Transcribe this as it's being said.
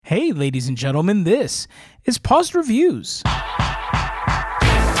Hey, ladies and gentlemen, this is Paused Reviews.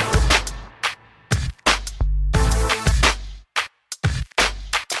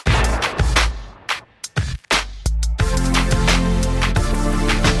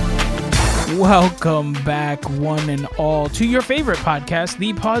 Welcome back, one and all, to your favorite podcast,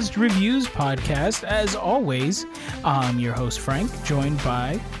 the Paused Reviews podcast. As always, I'm your host, Frank, joined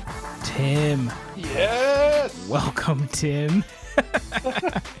by Tim. Yes! Welcome, Tim.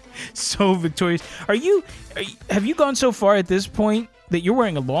 So victorious. Have you gone so far at this point that you're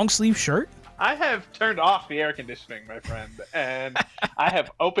wearing a long sleeve shirt? I have turned off the air conditioning, my friend, and I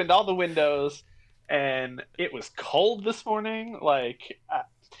have opened all the windows, and it was cold this morning.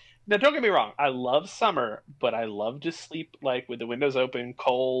 Now, don't get me wrong. I love summer, but I love to sleep with the windows open,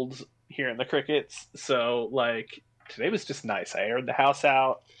 cold, hearing the crickets. So, today was just nice. I aired the house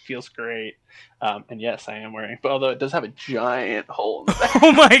out. Feels great. And yes, I am wearing, although it does have a giant hole in the back.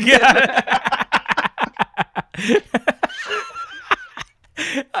 Oh my God.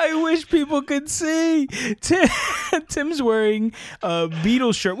 I wish people could see. Tim's wearing a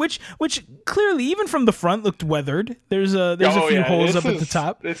Beatles shirt, which clearly, even from the front, looked weathered. There's a few holes up at the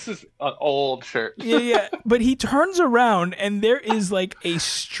top. This is an old shirt. Yeah. But he turns around and there is a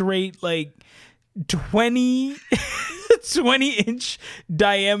straight 20 inch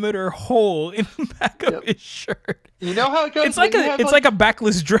diameter hole in the back of his shirt. You know how it goes? It's like a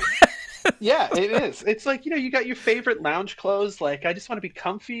backless dress. Yeah, it is. It's you got your favorite lounge clothes. I just want to be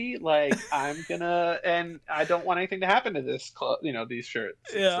comfy. And I don't want anything to happen to this these shirts.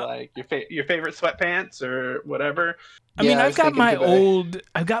 Yeah. It's your favorite sweatpants or whatever. I mean, I've got my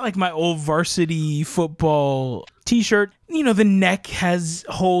old varsity football t-shirt. The neck has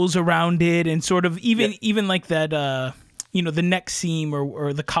holes around it, and sort of even like that, the neck seam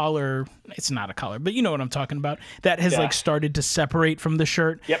or the collar. It's not a collar, but you know what I'm talking about. That has started to separate from the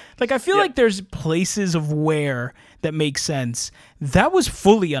shirt. Yep. I feel like there's places of wear that make sense. That was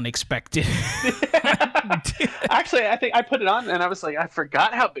fully unexpected. Actually, I think I put it on and I was I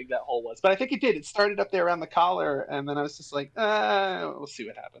forgot how big that hole was, but I think it did. It started up there around the collar, and then I was just we'll see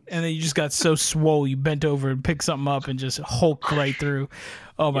what happens. And then you just got so swole, you bent over and picked something up and just hulked right through.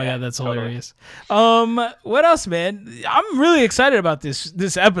 Oh my God, that's hilarious. What else, man? I'm really excited about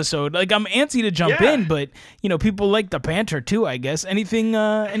this episode. I'm antsy to jump in, but people like the banter too, I guess. Anything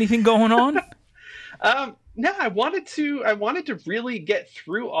going on? No, I wanted to really get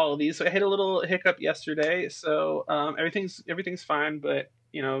through all of these. So I had a little hiccup yesterday. So everything's fine, but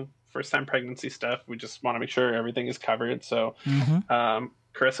first time pregnancy stuff, we just want to make sure everything is covered. So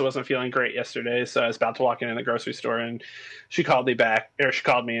Carissa wasn't feeling great yesterday, so I was about to walk in the grocery store, and she called me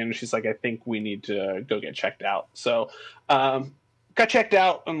and she's like, I think we need to go get checked out. So got checked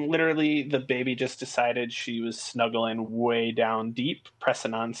out, and literally the baby just decided she was snuggling way down deep,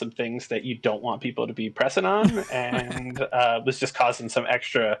 pressing on some things that you don't want people to be pressing on, and was just causing some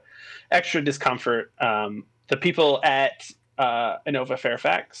extra discomfort. The people at Inova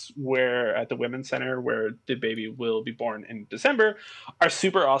Fairfax, where at the Women's Center, where the baby will be born in December, are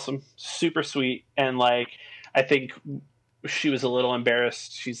super awesome, super sweet, and I think she was a little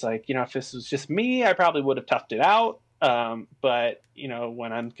embarrassed. She's like, if this was just me, I probably would have toughed it out. But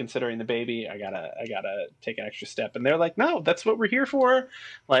when I'm considering the baby, I gotta take an extra step. And they're like, no, that's what we're here for.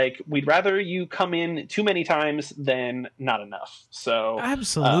 We'd rather you come in too many times than not enough. So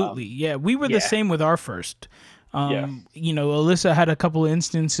absolutely. Yeah. We were the same with our first. Alyssa had a couple of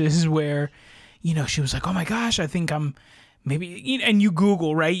instances where, she was like, oh my gosh, I think I'm maybe, and you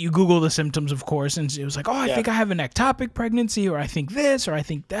Google, right? You Google the symptoms, of course, and it was like, oh, I think I have an ectopic pregnancy, or I think this, or I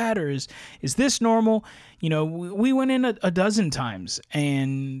think that, or is this normal? We went in a dozen times,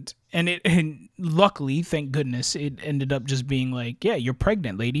 and luckily, thank goodness, it ended up just being you're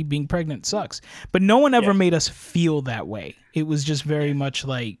pregnant, lady. Being pregnant sucks. But no one ever made us feel that way. It was just very much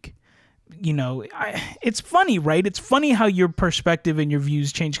it's funny, right? It's funny how your perspective and your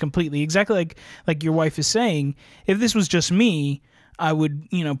views change completely. Exactly like your wife is saying, if this was just me, I would,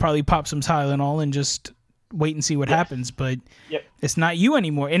 probably pop some Tylenol and just wait and see what happens. But it's not you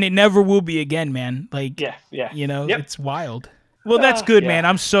anymore, and it never will be again, man. It's wild. Well, that's good, man.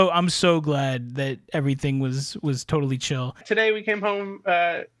 I'm so glad that everything was totally chill. Today we came home.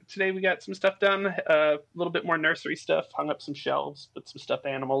 Today we got some stuff done, a little bit more nursery stuff, hung up some shelves, put some stuffed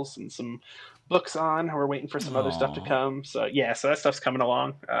animals and some books on. We're waiting for some other stuff to come. So so that stuff's coming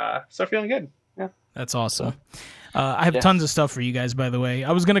along. So feeling good. Yeah. That's awesome. I have tons of stuff for you guys, by the way.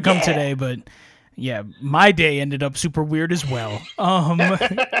 I was going to come today, but my day ended up super weird as well.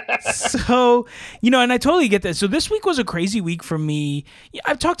 So, and I totally get that. So this week was a crazy week for me.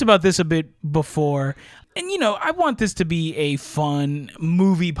 I've talked about this a bit before. And, I want this to be a fun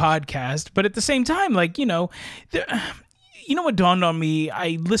movie podcast, but at the same time, like, you know what dawned on me?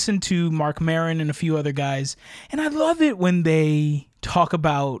 I listened to Mark Maron and a few other guys, and I love it when they talk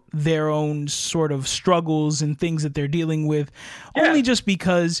about their own sort of struggles and things that they're dealing with, only just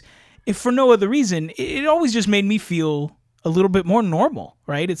because, if for no other reason, it always just made me feel a little bit more normal,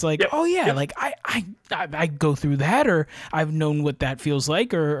 right? It's like, like I go through that, or I've known what that feels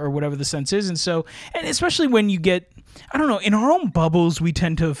like, or whatever the sense is. And so, and especially when you get, I don't know, in our own bubbles, we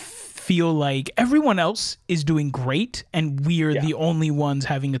tend to feel like everyone else is doing great and we're the only ones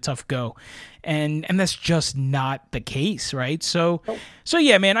having a tough go. And that's just not the case, right? So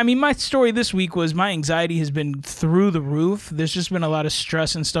yeah, man, I mean, my story this week was my anxiety has been through the roof. There's just been a lot of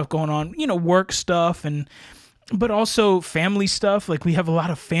stress and stuff going on, work stuff, but also family stuff. Like, we have a lot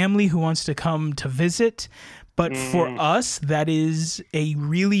of family who wants to come to visit, but for us, that is a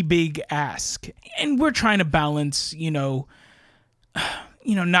really big ask. And we're trying to balance,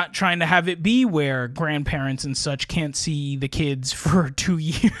 not trying to have it be where grandparents and such can't see the kids for 2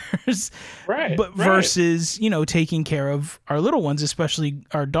 years, right? But versus, taking care of our little ones, especially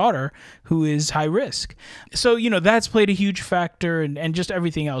our daughter, who is high risk. So, that's played a huge factor, and just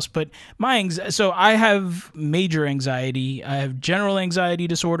everything else. But so I have major anxiety. I have general anxiety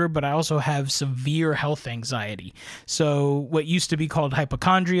disorder, but I also have severe health anxiety. So what used to be called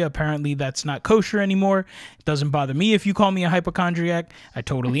hypochondria, apparently that's not kosher anymore. It doesn't bother me if you call me a hypochondriac. I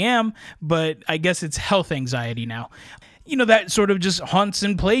totally am, but I guess it's health anxiety now. That sort of just haunts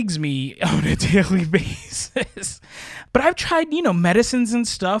and plagues me on a daily basis. But I've tried, medicines and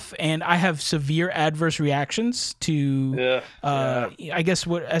stuff, and I have severe adverse reactions to, I guess,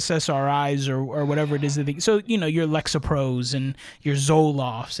 what SSRIs or whatever it is. So, your Lexapros and your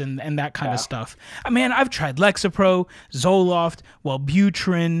Zolofts and that kind of stuff. Man, I've tried Lexapro, Zoloft,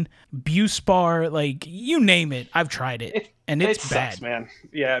 Wellbutrin, Buspar, like, you name it, I've tried it. And it's bad. Sucks, man.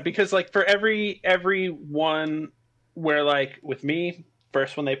 Yeah, because, like, for every one where, like, with me,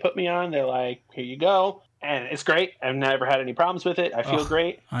 first when they put me on, they're like, here you go. And it's great. I've never had any problems with it. I feel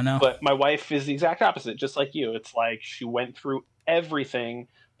great. I know. But my wife is the exact opposite, just like you. It's like she went through everything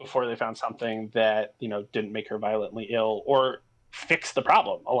before they found something that, didn't make her violently ill or fix the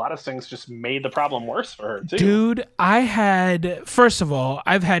problem. A lot of things just made the problem worse for her, too. Dude, first of all,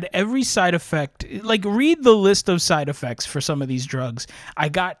 I've had every side effect. Like, read the list of side effects for some of these drugs. I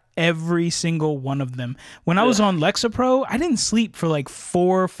got every single one of them. When I was on Lexapro, I didn't sleep for like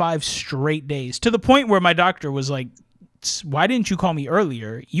 4 or 5 straight days, to the point where my doctor was like, why didn't you call me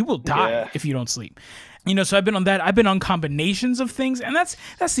earlier? You will die if you don't sleep. So I've been on that. I've been on combinations of things, and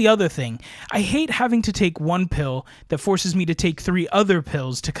that's the other thing. I hate having to take one pill that forces me to take 3 other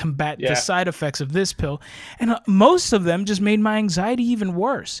pills to combat the side effects of this pill, and most of them just made my anxiety even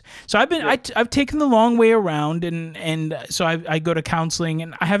worse. So I've taken the long way around, and so I go to counseling,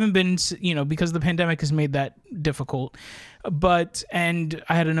 and I haven't been, because the pandemic has made that difficult. And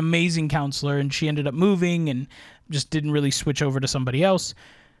I had an amazing counselor, and she ended up moving and just didn't really switch over to somebody else.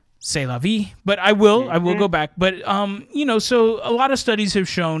 C'est la vie. But I will go back. But, so a lot of studies have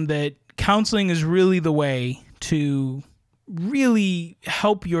shown that counseling is really the way to really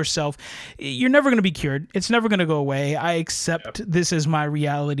help yourself. You're never going to be cured. It's never going to go away. I accept this as my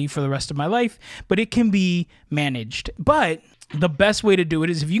reality for the rest of my life, but it can be managed. But the best way to do it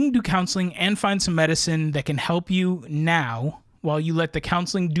is if you can do counseling and find some medicine that can help you now while you let the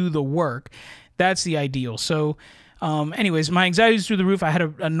counseling do the work, that's the ideal. So, anyways, my anxiety is through the roof. I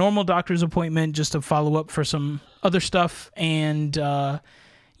had a normal doctor's appointment just to follow up for some other stuff. And,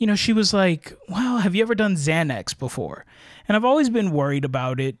 she was like, well, have you ever done Xanax before? And I've always been worried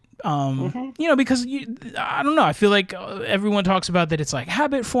about it, because I don't know. I feel like everyone talks about that it's like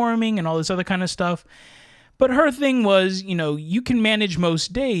habit forming and all this other kind of stuff. But her thing was, you can manage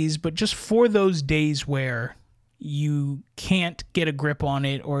most days, but just for those days where you can't get a grip on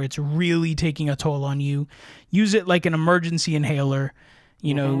it or it's really taking a toll on you, use it like an emergency inhaler,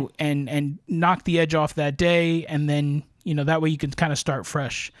 and knock the edge off that day. And then, that way you can kind of start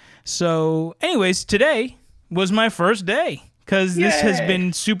fresh. So anyways, today was my first day because this has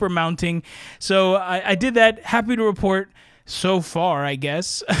been super mounting. So I did that. Happy to report so far, I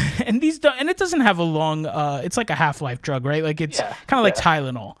guess. and it doesn't have a long, it's like a half-life drug, right? Like it's kind of like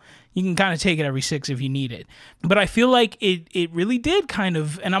Tylenol. You can kind of take it every 6 if you need it. But I feel like it really did kind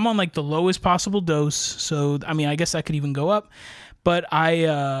of, and I'm on like the lowest possible dose. So, I mean, I guess that could even go up. But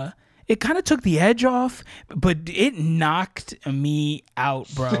it kind of took the edge off, but it knocked me out,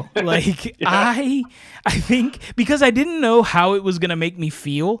 bro. Like I think because I didn't know how it was going to make me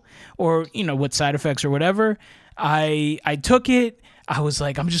feel or, what side effects or whatever, I took it. I was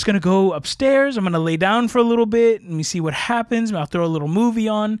like, I'm just going to go upstairs. I'm going to lay down for a little bit. Let me see what happens. I'll throw a little movie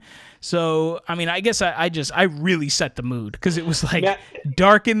on. So, I mean, I guess I really set the mood because it was like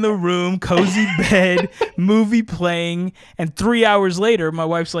dark in the room, cozy bed, movie playing. And 3 hours later, my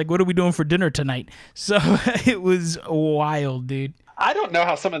wife's like, what are we doing for dinner tonight? So it was wild, dude. I don't know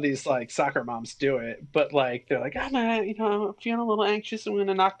how some of these like soccer moms do it, but like they're like, I'm feeling a little anxious. I'm going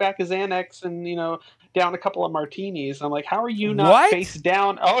to knock back a Xanax and down a couple of martinis. And I'm like, how are you not face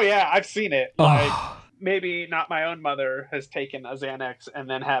down? Oh yeah, I've seen it. Like maybe not my own mother has taken a Xanax and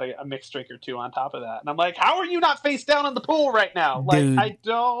then had a mixed drink or two on top of that. And I'm like, how are you not face down in the pool right now? Like, dude, I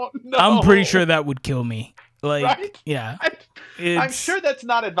don't know. I'm pretty sure that would kill me. Like, right? Yeah. I'm sure that's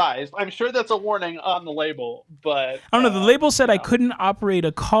not advised. I'm sure that's a warning on the label, but I don't know. The label said I couldn't operate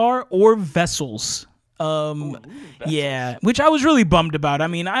a car or vessels. Vessels. Yeah, which I was really bummed about. I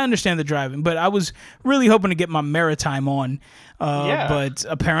mean, I understand the driving, but I was really hoping to get my maritime on. But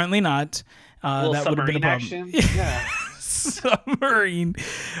apparently not. That would have been a problem. Action. Yeah. Submarine.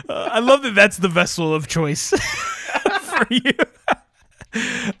 I love that that's the vessel of choice for you.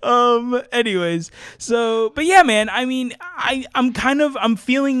 Anyways, but yeah, man, I mean, I'm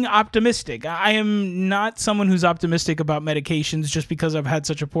feeling optimistic. I am not someone who's optimistic about medications just because I've had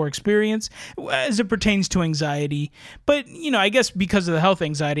such a poor experience as it pertains to anxiety. But, I guess because of the health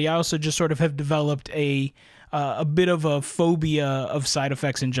anxiety, I also just sort of have developed a bit of a phobia of side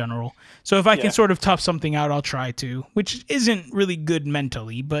effects in general. So if I can sort of tough something out, I'll try to, which isn't really good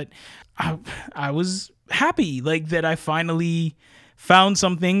mentally, but I was happy like that I finally found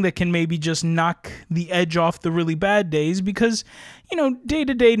something that can maybe just knock the edge off the really bad days because, day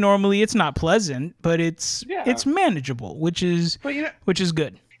to day normally it's not pleasant, but it's manageable, which is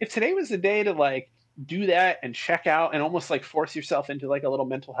good. If today was the day to like do that and check out and almost like force yourself into like a little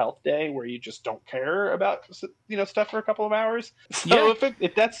mental health day where you just don't care about stuff for a couple of hours. So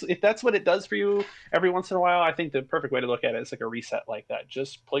if that's what it does for you every once in a while, I think the perfect way to look at it is like a reset like that.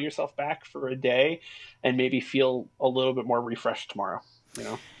 Just pull yourself back for a day and maybe feel a little bit more refreshed tomorrow.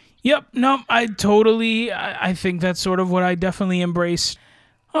 Yep. No, I think that's sort of what I definitely embrace.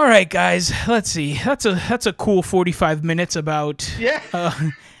 All right, guys, let's see. That's a cool 45 minutes about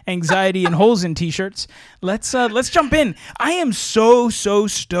anxiety and holes in t-shirts. Let's jump in. I am so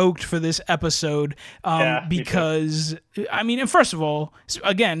stoked for this episode because I mean, and first of all,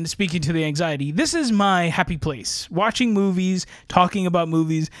 again, speaking to the anxiety, this is my happy place. Watching movies, talking about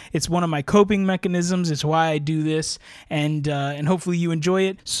movies, it's one of my coping mechanisms. It's why I do this, and hopefully you enjoy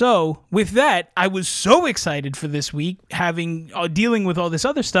it. So, with that, I was so excited for this week, dealing with all this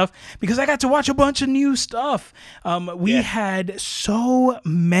other stuff because I got to watch a bunch of new stuff. We had so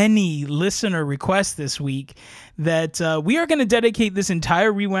many listener requests this week that we are going to dedicate this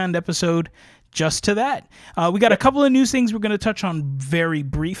entire Rewind episode just to that. We got a couple of news things we're going to touch on very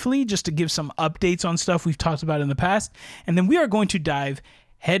briefly just to give some updates on stuff we've talked about in the past. And then we are going to dive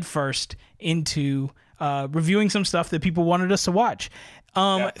headfirst into reviewing some stuff that people wanted us to watch.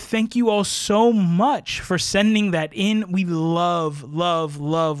 Thank you all so much for sending that in. We love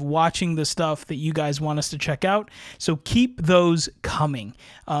watching the stuff that you guys want us to check out. So keep those coming.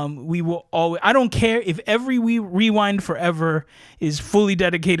 We will always, I don't care if every Rewind Forever is fully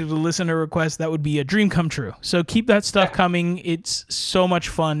dedicated to listener requests. That would be a dream come true. So keep that stuff coming. It's so much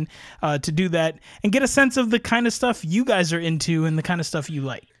fun to do that and get a sense of the kind of stuff you guys are into and the kind of stuff you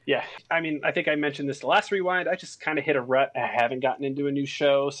like. Yeah, I mean, I think I mentioned this the last Rewind. I just kind of hit a rut. I haven't gotten into a new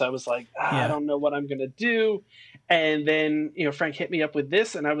show, so I was like, I don't know what I'm going to do. And then, Frank hit me up with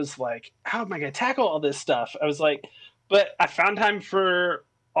this, and I was like, how am I going to tackle all this stuff? I was like, but I found time for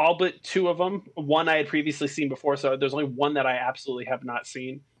all but two of them. One I had previously seen before, so there's only one that I absolutely have not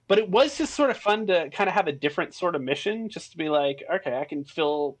seen. But it was just sort of fun to kind of have a different sort of mission, just to be like, okay, I can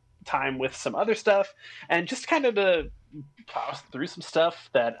fill time with some other stuff, and just kind of to plow through some stuff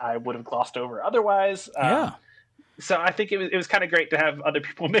that I would have glossed over otherwise. So I think it was kind of great to have other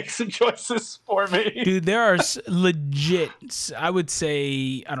people make some choices for me. Dude, there are legit, I would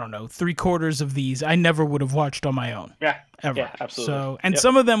say, I don't know, 3/4 of these I never would have watched on my own. Yeah, ever. Yeah, absolutely. So, and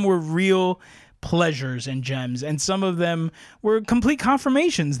some of them were real pleasures and gems, and some of them were complete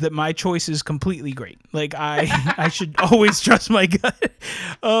confirmations that my choice is completely great. Like I should always trust my gut.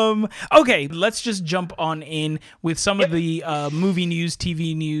 Okay, let's just jump on in with some of the movie news,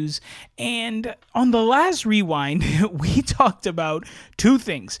 TV news. And on the last Rewind, we talked about two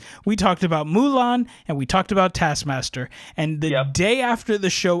things. We talked about Mulan and we talked about Taskmaster. And the day after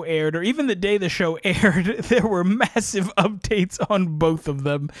the show aired, or even the day the show aired, there were massive updates on both of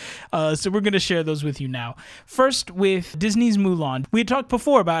them. So we're going to share those with you now. First, with Disney's Mulan. We had talked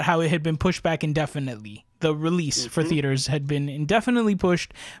before about how it had been pushed back indefinitely The release for theaters had been indefinitely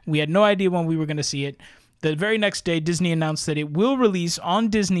pushed. We had no idea when we were going to see it. The very next day, Disney announced that it will release on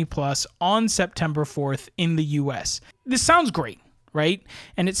Disney Plus on September 4th in the US. This sounds great, right?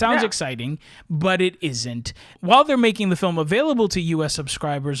 And it sounds exciting, but it isn't. While they're making the film available to US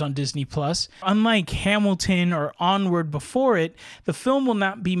subscribers on Disney Plus, unlike Hamilton or Onward before it, the film will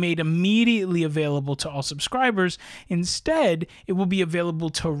not be made immediately available to all subscribers. Instead, it will be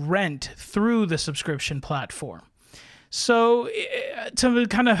available to rent through the subscription platform. So to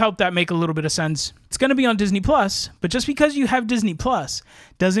kind of help that make a little bit of sense, it's going to be on Disney Plus, but just because you have Disney Plus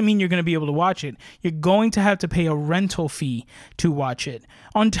doesn't mean you're going to be able to watch it. You're going to have to pay a rental fee to watch it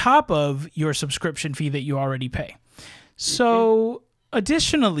on top of your subscription fee that you already pay. So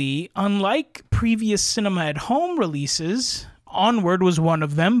additionally, unlike previous cinema at home releases, Onward was one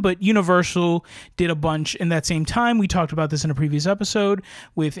of them, but Universal did a bunch in that same time. We talked about this in a previous episode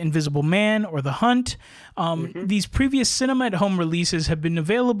with Invisible Man or The Hunt. These previous cinema at home releases have been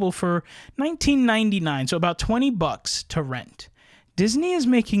available for $19.99, so about $20 to rent. Disney is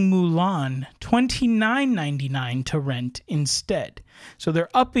making Mulan $29.99 to rent instead. So they're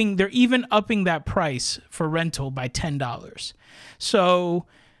even upping that price for rental by $10. So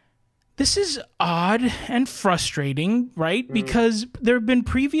this is odd and frustrating, right? Because there have been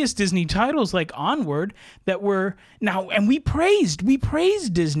previous Disney titles like Onward that were and we praised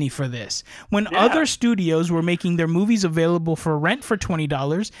Disney for this. When other studios were making their movies available for rent for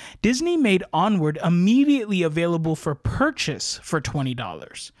 $20, Disney made Onward immediately available for purchase for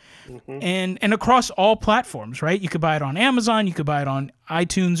 $20. And across all platforms, right? You could buy it on Amazon, you could buy it on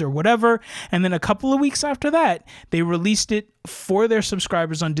iTunes or whatever, and then a couple of weeks after that, they released it for their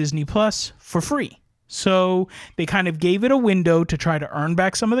subscribers on Disney Plus for free. So they kind of gave it a window to try to earn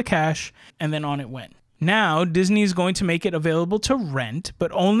back some of the cash, and then on it went. Now, Disney is going to make it available to rent,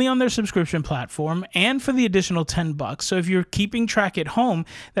 but only on their subscription platform and for the additional $10. So if you're keeping track at home,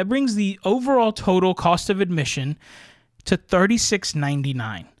 that brings the overall total cost of admission to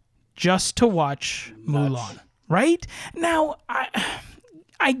 $36.99 just to watch Mulan. Right? Now,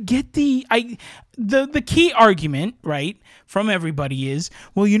 I get the key argument, right, from everybody is,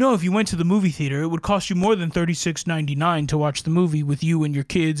 well, if you went to the movie theater, it would cost you more than $36.99 to watch the movie with you and your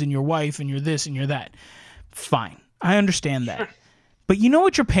kids and your wife and your this and your that. Fine. I understand that. But you know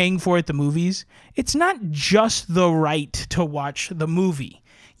what you're paying for at the movies? It's not just the right to watch the movie.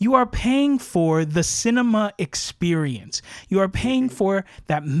 You are paying for the cinema experience. You are paying for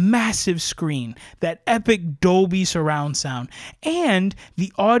that massive screen, that epic Dolby surround sound, and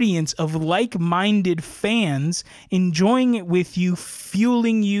the audience of like-minded fans enjoying it with you,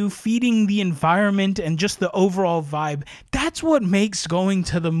 fueling you, feeding the environment, and just the overall vibe. That's what makes going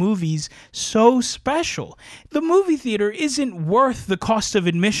to the movies so special. The movie theater isn't worth the cost of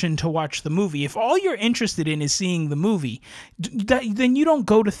admission to watch the movie. If all you're interested in is seeing the movie, then you don't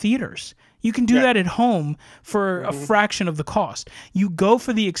go to theaters. You can do that at home for a fraction of the cost. You go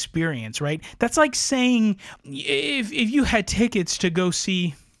for the experience, right? That's like saying if you had tickets to go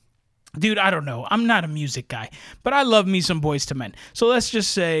see, dude, I don't know. I'm not a music guy, but I love me some Boyz II Men. So let's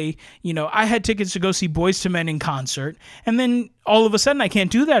just say, I had tickets to go see Boyz II Men in concert, and then all of a sudden I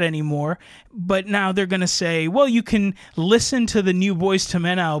can't do that anymore. But now they're going to say, well, you can listen to the new Boyz II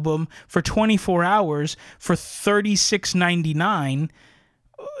Men album for 24 hours for $36.99.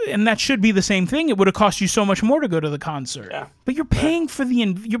 And that should be the same thing. It would have cost you so much more to go to the concert. Yeah. But you're paying for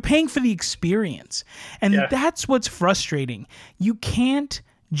the experience. And that's what's frustrating. You can't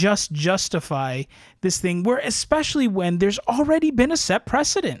just justify this thing especially when there's already been a set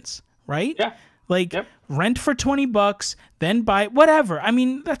precedence, right? Yeah. Rent for $20, then buy whatever. I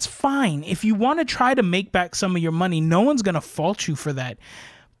mean, that's fine. If you want to try to make back some of your money, no one's going to fault you for that.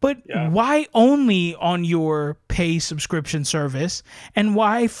 But why only on your pay subscription service? And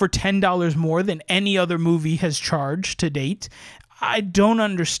why for $10 more than any other movie has charged to date? I don't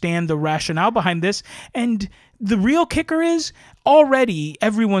understand the rationale behind this. And the real kicker is already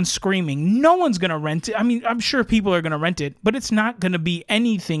everyone's screaming. No one's going to rent it. I mean, I'm sure people are going to rent it, but it's not going to be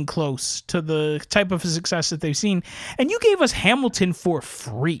anything close to the type of success that they've seen. And you gave us Hamilton for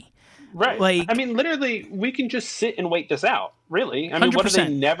free. Right. Literally, we can just sit and wait this out. Really. I mean,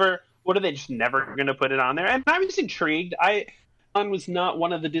 100%. What are they just never going to put it on there? And I was intrigued. Was not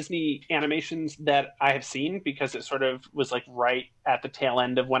one of the Disney animations that I have seen because it sort of was right at the tail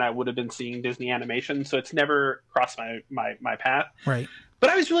end of when I would have been seeing Disney animation. So it's never crossed my path. Right. But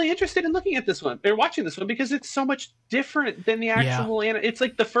I was really interested in looking at this one or watching this one because it's so much different than the actual it's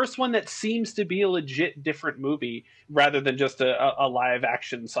like the first one that seems to be a legit different movie rather than just a live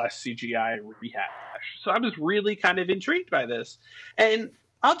action / CGI rehash. So I was really kind of intrigued by this. And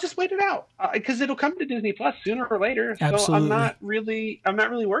I'll just wait it out because it'll come to Disney Plus sooner or later. So Absolutely. I'm not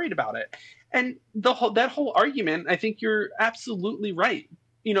really worried about it. And that whole argument, I think you're absolutely right.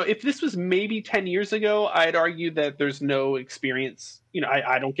 If this was maybe 10 years ago, I'd argue that there's no experience.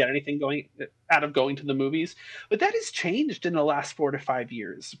 I don't get anything going to the movies, but that has changed in the last 4 to 5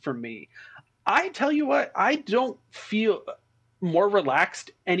 years for me. I tell you what, I don't feel more relaxed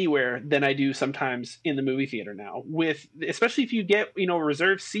anywhere than I do sometimes in the movie theater now, especially if you get,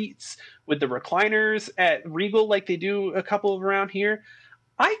 reserved seats with the recliners at Regal, like they do a couple of around here.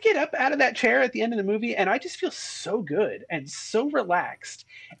 I get up out of that chair at the end of the movie and I just feel so good and so relaxed.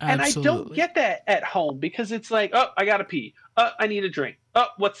 And Absolutely. I don't get that at home because it's like, oh, I gotta pee. Oh, I need a drink. Oh,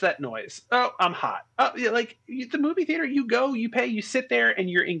 what's that noise? Oh, I'm hot. Oh, yeah, like the movie theater, you go, you pay, you sit there, and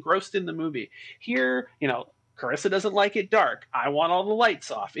you're engrossed in the movie. Here, Carissa doesn't like it dark. I want all the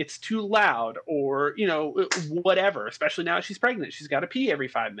lights off. It's too loud, or whatever. Especially now she's pregnant, she's got to pee every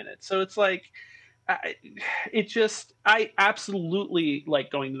 5 minutes. So it's like, I absolutely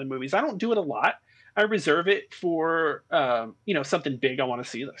like going to the movies. I don't do it a lot. I reserve it for something big I want to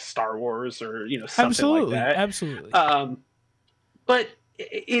see, like Star Wars or something Absolutely. like that. Absolutely. But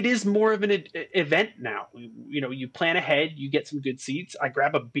it is more of an event now. You plan ahead, you get some good seats. I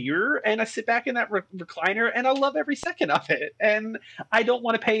grab a beer and I sit back in that recliner, and I love every second of it. And I don't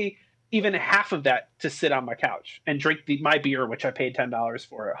want to pay even half of that to sit on my couch and drink my beer, which I paid $10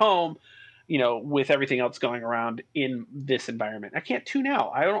 for at home. With everything else going around in this environment, I can't tune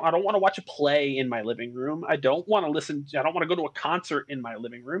out. I don't want to watch a play in my living room. I don't want to go to a concert in my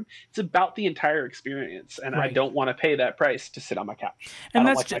living room. It's about the entire experience, and right. I don't want to pay that price to sit on my couch.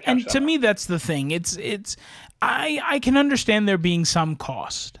 And to me, that's the thing. I can understand there being some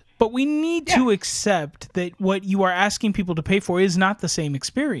cost, but we need to accept that what you are asking people to pay for is not the same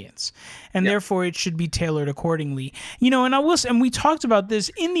experience, and therefore it should be tailored accordingly. And we talked about this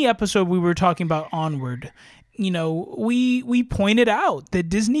in the episode we were talking about Onward. We pointed out that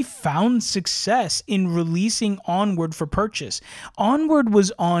Disney found success in releasing Onward for purchase. Onward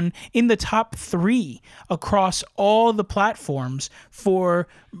was in the top 3 across all the platforms for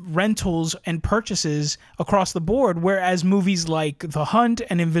rentals and purchases across the board, whereas movies like The Hunt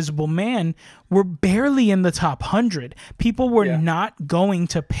and Invisible Man were barely in the top 100. People were not going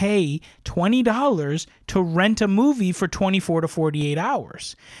to pay $20 to rent a movie for 24 to 48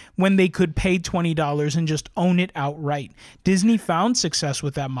 hours when they could pay $20 and just own it outright. Disney found success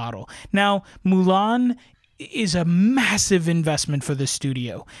with that model. Now, Mulan is a massive investment for the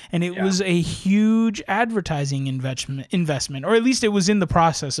studio, and it was a huge advertising investment, or at least it was in the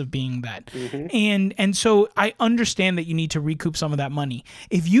process of being that. Mm-hmm. And so I understand that you need to recoup some of that money.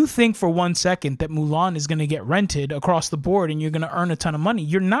 If you think for 1 second that Mulan is going to get rented across the board and you're going to earn a ton of money,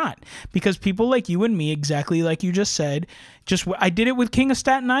 you're not, because people like you and me, exactly like you just said, I did it with King of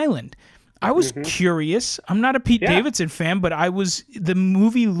Staten Island. I was curious. I'm not a Pete Davidson fan, but the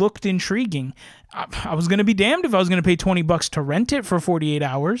movie looked intriguing. I was going to be damned if I was going to pay $20 to rent it for 48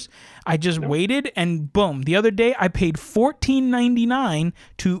 hours. I just waited, and boom. The other day, I paid $14.99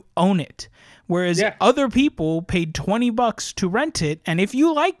 to own it. Whereas other people paid $20 to rent it, and if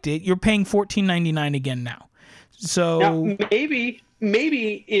you liked it, you're paying $14.99 again now. So now,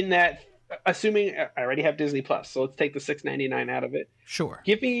 maybe in that, assuming I already have Disney Plus, so let's take the $6.99 out of it. Sure.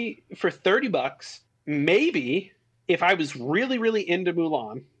 Give me for $30. Maybe if I was really, really into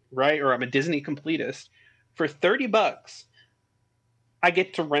Mulan, right, or I'm a Disney completist, for $30, I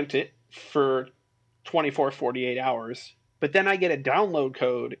get to rent it for 24, 48 hours. But then I get a download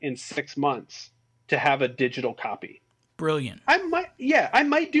code in 6 months to have a digital copy. Brilliant. I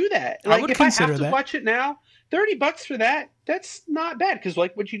might do that. I would if consider I have to that. watch it now, $30 for that's not bad. Because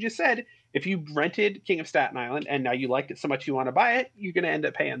like what you just said, if you rented King of Staten Island and now you liked it so much you want to buy it, you're going to end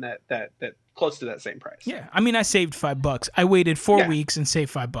up paying that close to that same price. Yeah, I mean, I saved $5. I waited 4 weeks and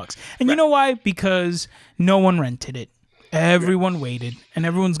saved $5. And you know why? Because no one rented it. Everyone waited, and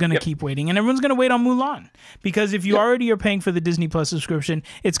everyone's going to keep waiting, and everyone's going to wait on Mulan, because if you already are paying for the Disney Plus subscription,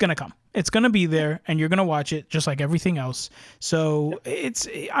 it's going to come. It's going to be there, and you're going to watch it just like everything else. So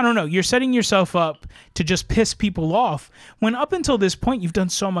I don't know, you're setting yourself up to just piss people off when up until this point you've done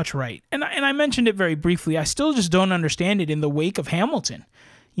so much right. And I mentioned it very briefly. I still just don't understand it in the wake of Hamilton.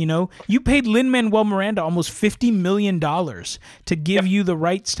 You paid Lin-Manuel Miranda almost $50 million to give you the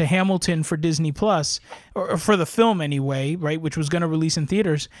rights to Hamilton for Disney Plus, or for the film anyway, right, which was going to release in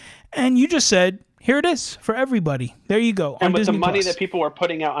theaters. And you just said, here it is for everybody. There you go. And with Disney the money Plus. that people were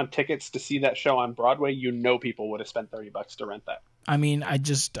putting out on tickets to see that show on Broadway, people would have spent $30 to rent that. I mean,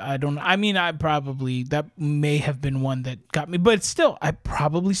 I probably, that may have been one that got me, but still, I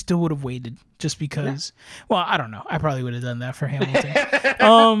probably still would have waited just because, well, I don't know. I probably would have done that for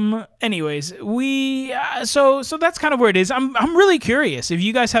Hamilton. Anyways, so that's kind of where it is. I'm really curious. If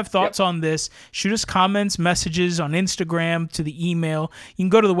you guys have thoughts on this, shoot us comments, messages on Instagram to the email. You can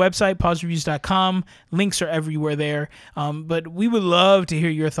go to the website, pausereviews.com. Links are everywhere there. But we would love to hear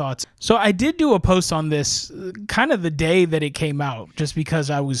your thoughts. So I did do a post on this kind of the day that it came out, just because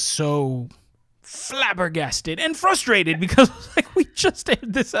I was so flabbergasted and frustrated because like we just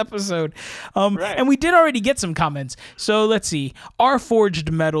aired this episode, and we did already get some comments. So let's see. Our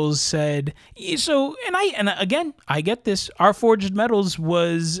Forged Metals said, so, and again I get this. Our Forged Metals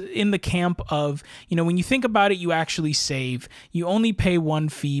was in the camp of, when you think about it, you actually save. You only pay one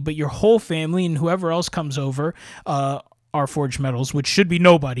fee, but your whole family and whoever else comes over, Our Forged Metals, which should be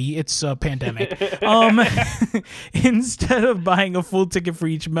nobody. It's a pandemic. Instead of buying a full ticket for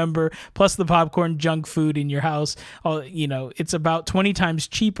each member, plus the popcorn, junk food in your house, it's about 20 times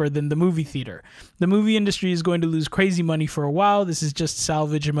cheaper than the movie theater. The movie industry is going to lose crazy money for a while. This is just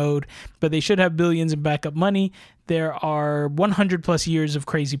salvage mode, but they should have billions in backup money. There are 100 plus years of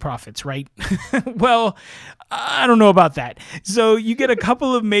crazy profits, right? Well, I don't know about that. So you get a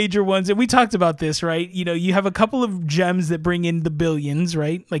couple of major ones, and we talked about this, right? You have a couple of gems that bring in the billions,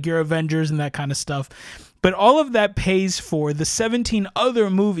 right? Like your Avengers and that kind of stuff. But all of that pays for the 17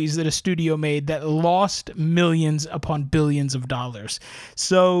 other movies that a studio made that lost millions upon billions of dollars.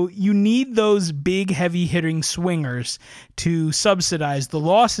 So you need those big, heavy-hitting swingers to subsidize the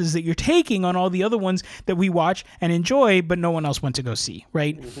losses that you're taking on all the other ones that we watch and enjoy, but no one else went to go see,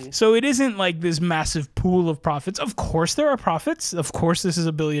 right? Mm-hmm. So it isn't like this massive pool of profits. Of course there are profits. Of course this is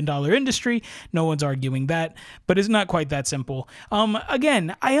a billion-dollar industry. No one's arguing that, but it's not quite that simple.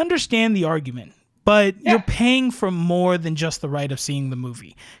 Again, I understand the argument. But you're paying for more than just the right of seeing the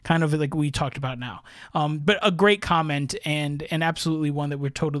movie, kind of like we talked about now. But a great comment and absolutely one that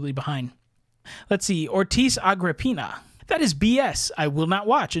we're totally behind. Let's see. Ortiz Agrippina. That is BS. I will not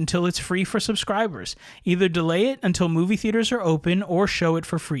watch until it's free for subscribers. Either delay it until movie theaters are open or show it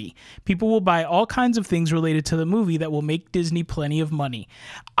for free. People will buy all kinds of things related to the movie that will make Disney plenty of money.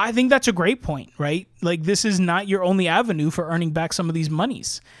 I think that's a great point, right? Like, this is not your only avenue for earning back some of these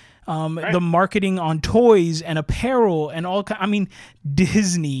monies. The marketing on toys and apparel and all.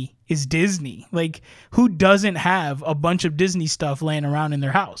 Disney is Disney. Like, who doesn't have a bunch of Disney stuff laying around in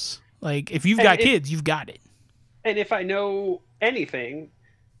their house? Like, if you've got kids, you've got it. And if I know anything,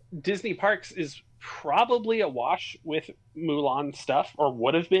 Disney Parks is probably awash with Mulan stuff, or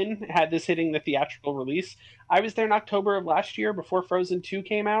would have been had this hitting the theatrical release. I was there in October of last year before Frozen 2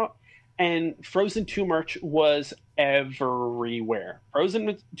 came out. And Frozen 2 merch was everywhere.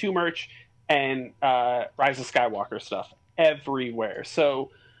 Frozen 2 merch and Rise of Skywalker stuff everywhere.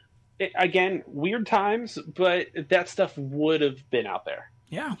 So, again, weird times, but that stuff would have been out there.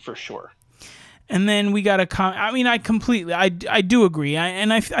 Yeah. For sure. And then we got I do agree.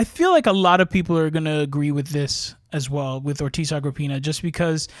 I feel like a lot of people are going to agree with this as well, with Ortiz Agrippina, just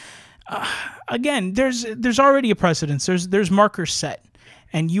because, again, there's already a precedence. There's markers set.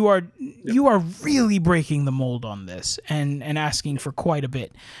 And you are really breaking the mold on this and asking for quite a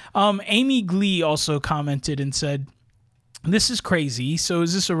bit. Amy Glee also commented and said, "This is crazy. So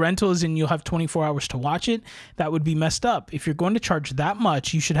is this a rental as in you'll have 24 hours to watch it? That would be messed up. If you're going to charge that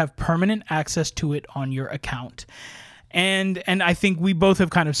much, you should have permanent access to it on your account." And I think we both have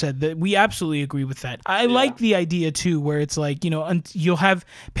kind of said that we absolutely agree with that. I like the idea too, where it's like, you'll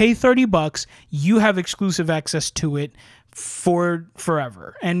pay $30, you have exclusive access to it for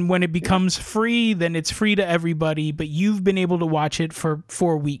forever. And when it becomes free, then it's free to everybody, but you've been able to watch it for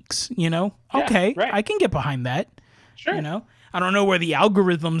 4 weeks, Okay, right. I can get behind that. Sure. I don't know where the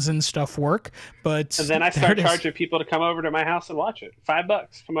algorithms and stuff work, but and then I start charging people to come over to my house and watch it. $5.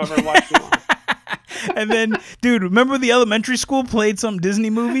 Come over and watch it. And then, dude, remember the elementary school played some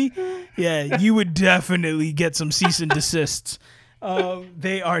Disney movie? Yeah, you would definitely get some cease and desists.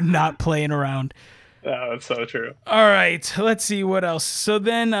 They are not playing around. Oh, that's so true. All right, let's see what else. So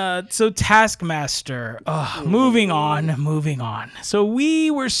then, Taskmaster. Moving on. So we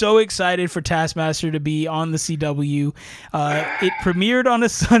were so excited for Taskmaster to be on the CW. It premiered on a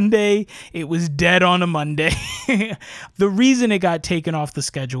Sunday. It was dead on a Monday. The reason it got taken off the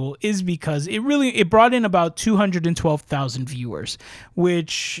schedule is because it brought in about 212,000 viewers,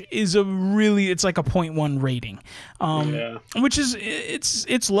 which is it's like a 0.1 rating, which is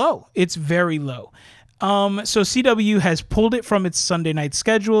it's low. It's very low. So CW has pulled it from its Sunday night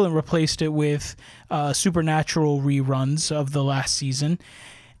schedule and replaced it with Supernatural reruns of the last season.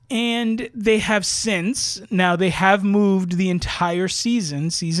 And they have they have moved the entire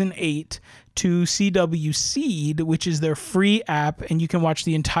season 8, to CW Seed, which is their free app, and you can watch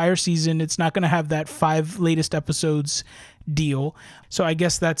the entire season. It's not going to have that 5 latest episodes deal. So I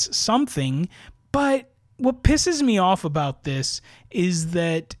guess that's something. But what pisses me off about this is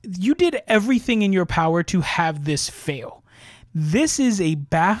that you did everything in your power to have this fail. This is a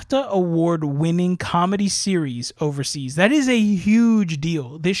BAFTA award-winning comedy series overseas. That is a huge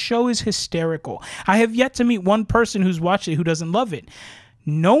deal. This show is hysterical. I have yet to meet one person who's watched it who doesn't love it.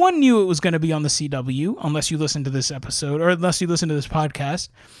 No one knew it was going to be on the CW unless you listen to this episode or unless you listen to this podcast.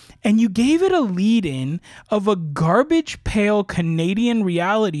 And you gave it a lead-in of a garbage pail Canadian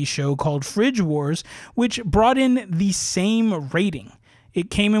reality show called Fridge Wars, which brought in the same rating. It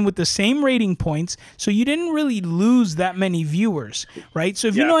came in with the same rating points, so you didn't really lose that many viewers, right? So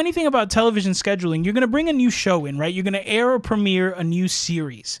if you know anything about television scheduling, you're going to bring a new show in, right? You're going to air or premiere a new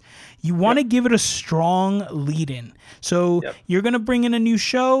series. You want to give it a strong lead-in. So you're going to bring in a new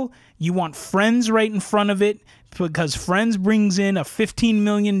show. You want Friends right in front of it because Friends brings in a 15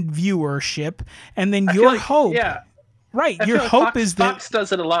 million viewership, and then your hope... Right, your hope is that Fox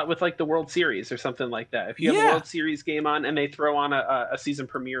does it a lot with like the World Series or something like that. If you have a World Series game on and they throw on a season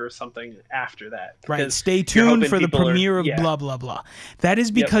premiere or something after that, right? Stay tuned for the premiere of blah blah blah. That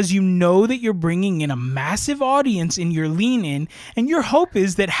is because you know that you're bringing in a massive audience in your lean-in, and your hope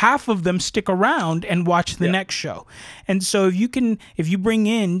is that half of them stick around and watch the next show. And so if you bring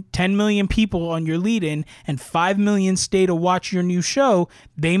in 10 million people on your lead-in and 5 million stay to watch your new show,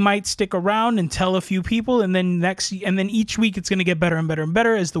 they might stick around and tell a few people, and then each week it's going to get better and better and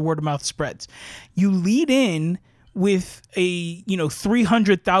better as the word of mouth spreads. You lead in with a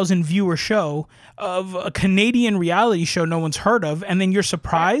 300,000 viewer show of a Canadian reality show no one's heard of, and then you're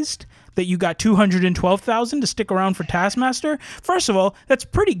surprised that you got 212,000 to stick around for Taskmaster. First of all, that's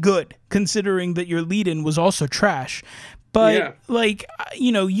pretty good considering that your lead-in was also trash. But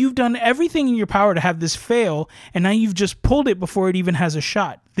you've done everything in your power to have this fail, and now you've just pulled it before it even has a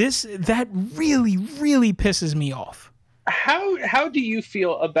shot. That really, really pisses me off. How do you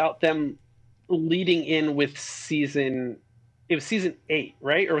feel about them leading in with season 8,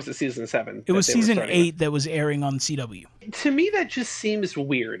 right? Or was it season 7? It was season 8 that was airing on CW. To me, that just seems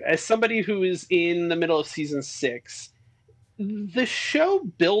weird. As somebody who is in the middle of season 6, the show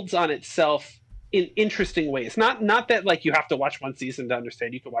builds on itself in interesting ways. Not that like you have to watch one season to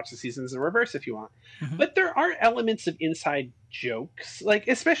understand. You can watch the seasons in reverse if you want. Mm-hmm. But there are elements of inside jokes, like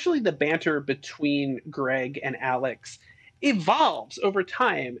especially the banter between Greg and Alex evolves over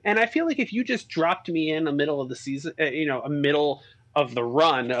time. And I feel like if you just dropped me in the middle of the season, a middle of the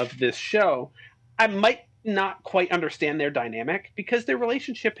run of this show, I might not quite understand their dynamic because their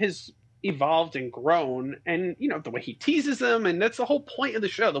relationship has evolved and grown, and the way he teases them, and that's the whole point of the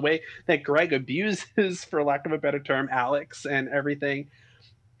show, the way that Greg abuses, for lack of a better term, Alex and everything.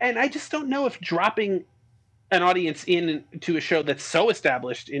 And I just don't know if dropping an audience into a show that's so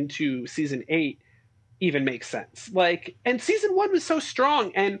established into season 8 even makes sense. And season 1 was so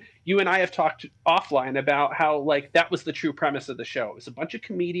strong, and you and I have talked offline about how that was the true premise of the show. It was a bunch of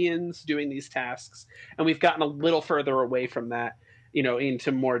comedians doing these tasks, and we've gotten a little further away from that,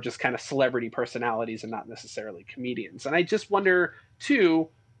 into more just kind of celebrity personalities and not necessarily comedians. And I just wonder too,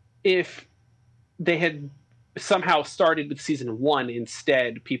 if they had somehow started with season 1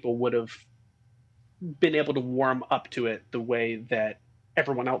 instead, people would have been able to warm up to it the way that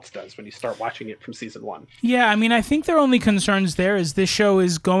everyone else does when you start watching it from season 1. Yeah, I mean, I think their only concerns there is this show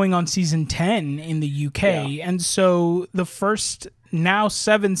is going on season 10 in the UK, and so the first now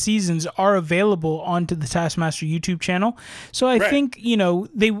 7 seasons are available onto the Taskmaster YouTube channel. So I think,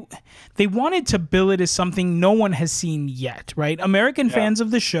 they wanted to bill it as something no one has seen yet, right? American fans of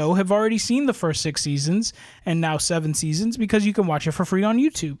the show have already seen the first 6 seasons and now 7 seasons because you can watch it for free on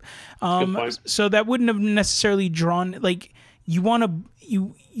YouTube. So that wouldn't have necessarily drawn,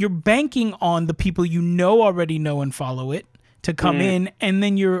 you're banking on the people already know and follow it to come in, and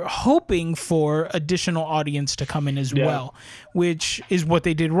then you're hoping for additional audience to come in as well, which is what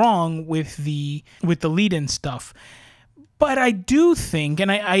they did wrong with the lead-in stuff. But I do think,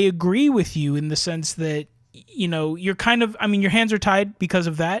 and I agree with you in the sense that, you're kind of, your hands are tied because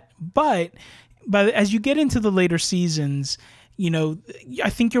of that, but as you get into the later seasons, I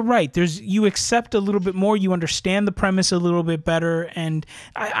think you're right. You accept a little bit more, you understand the premise a little bit better, and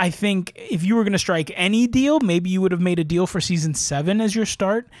I think if you were going to strike any deal, maybe you would have made a deal for season 7 as your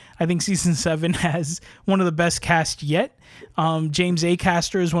start. I think season 7 has one of the best casts yet. James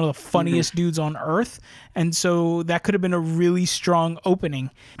Acaster is one of the funniest dudes on earth, and so that could have been a really strong opening.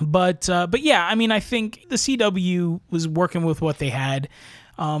 But yeah, I think the CW was working with what they had.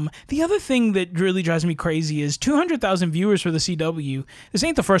 The other thing that really drives me crazy is 200,000 viewers for the CW. This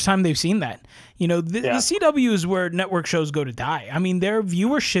ain't the first time they've seen that. The CW is where network shows go to die. I mean, their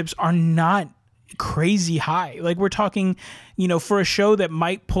viewerships are not crazy high. Like, we're talking, for a show that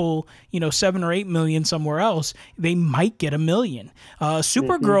might pull, 7 or 8 million somewhere else, they might get 1 million.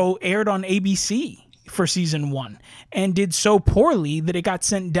 Supergirl aired on ABC for season 1 and did so poorly that it got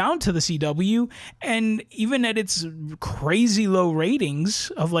sent down to the CW, and even at its crazy low ratings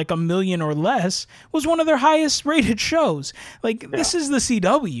of like 1 million or less, was one of their highest rated shows. Like, this is the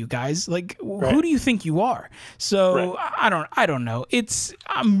CW, guys. Like, who do you think you are? So I don't know.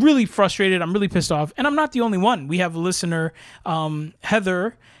 I'm really frustrated. I'm really pissed off, and I'm not the only one. We have a listener,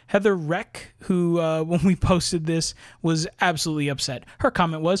 Heather Reck, who, when we posted this, was absolutely upset. Her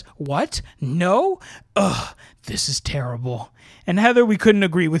comment was, "What? No? Ugh, this is terrible." And Heather, we couldn't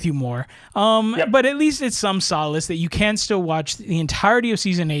agree with you more. But at least it's some solace that you can still watch the entirety of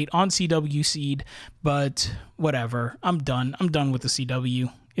season 8 on CW Seed. But whatever, I'm done. I'm done with the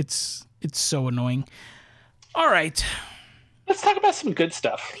CW. It's so annoying. All right, let's talk about some good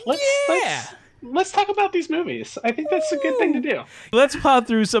stuff. Let's talk about these movies. I think that's a good thing to do. Let's plow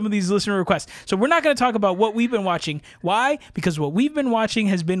through some of these listener requests. So we're not going to talk about what we've been watching. Why? Because what we've been watching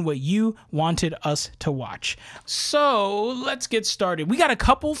has been what you wanted us to watch. So let's get started. We got a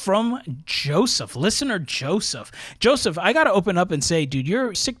couple from Joseph, listener Joseph. Joseph, I got to open up and say, dude,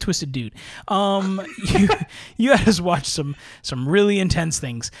 you're a sick, twisted dude. You had us watch some really intense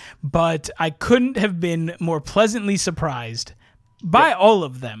things, but I couldn't have been more pleasantly surprised by all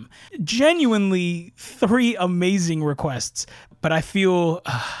of them. Genuinely 3 amazing requests, but I feel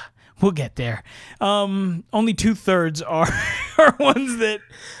we'll get there. Only 2/3 are ones that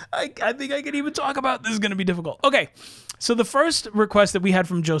I think I can even talk about. This is going to be difficult. Okay. So the first request that we had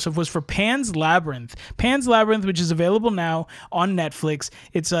from Joseph was for Pan's Labyrinth. Pan's Labyrinth, which is available now on Netflix.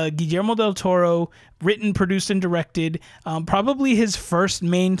 It's Guillermo del Toro, written, produced, and directed. Probably his first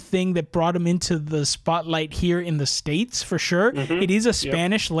main thing that brought him into the spotlight here in the States, for sure. Mm-hmm. It is a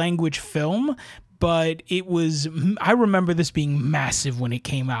Spanish language film, but I remember this being massive when it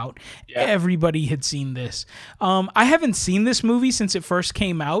came out. Yeah. Everybody had seen this. I haven't seen this movie since it first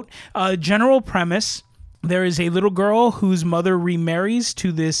came out. General premise: there is a little girl whose mother remarries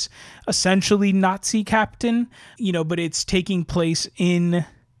to this essentially Nazi captain, but it's taking place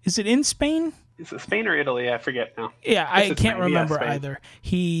is it in Spain? Is it Spain or Italy? I forget now. Yeah, I can't remember either.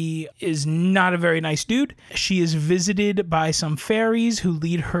 He is not a very nice dude. She is visited by some fairies who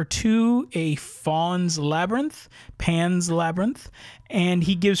lead her to a Pan's Labyrinth, and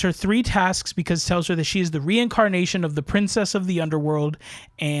he gives her 3 tasks because tells her that she is the reincarnation of the princess of the underworld,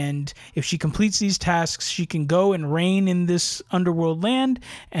 and if she completes these tasks, she can go and reign in this underworld land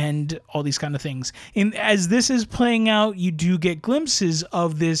and all these kind of things. And as this is playing out, you do get glimpses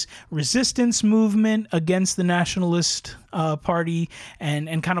of this resistance movement against the nationalist party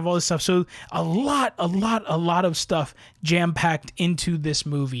and kind of all this stuff. So a lot of stuff jam-packed into this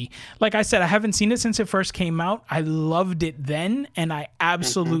movie. Like I said, I haven't seen it since it first came out. I loved it then, and I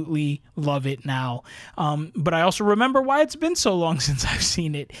absolutely love it now. But I also remember why it's been so long since I've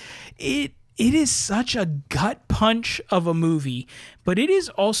seen it. It is such a gut punch of a movie, but it is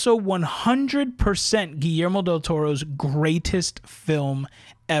also 100% Guillermo del Toro's greatest film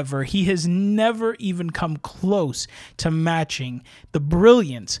ever. He has never even come close to matching the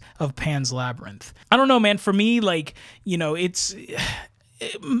brilliance of Pan's Labyrinth. I don't know, man. For me, it's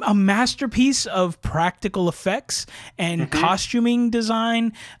a masterpiece of practical effects and costuming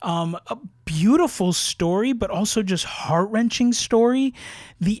design, a beautiful story, but also just heart-wrenching story.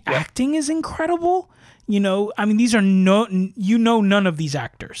 The acting is incredible. These are none of these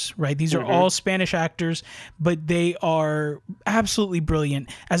actors, right? These are all Spanish actors, but they are absolutely brilliant.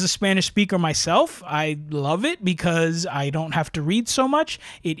 As a Spanish speaker myself, I love it because I don't have to read so much.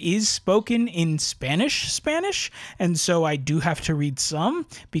 It is spoken in Spanish, and so I do have to read some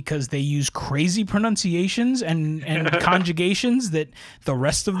because they use crazy pronunciations and conjugations that the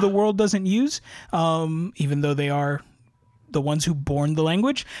rest of the world doesn't use, even though they are the ones who born the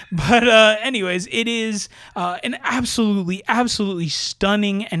language. But anyways, it is an absolutely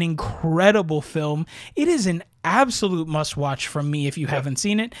stunning and incredible film. It is an absolute must watch from me if you haven't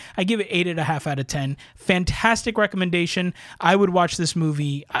seen it. I give it 8.5 out of 10. Fantastic recommendation. I would watch this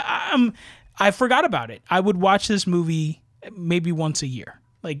movie. I forgot about it. I would watch this movie maybe once a year.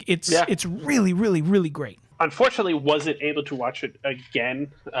 Like, it's really, really, really great. Unfortunately, wasn't able to watch it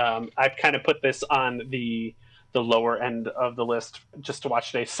again. I've kind of put this on the lower end of the list just to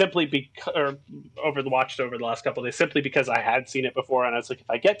watch today, over the last couple of days, simply because I had seen it before, and I was like, if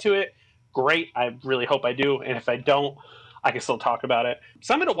I get to it, great. I really hope I do, and if I don't, I can still talk about it.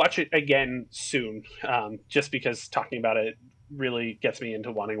 So I'm going to watch it again soon, just because talking about it really gets me into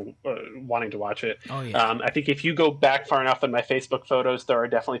wanting to watch it. Oh yeah. I think if you go back far enough in my Facebook photos, there are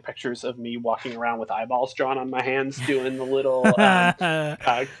definitely pictures of me walking around with eyeballs drawn on my hands, doing the little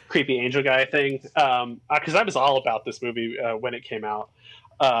creepy angel guy thing. Because I was all about this movie when it came out.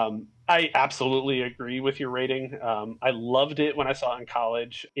 I absolutely agree with your rating. I loved it when I saw it in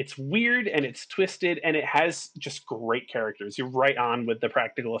college. It's weird and it's twisted and it has just great characters. You're right on with the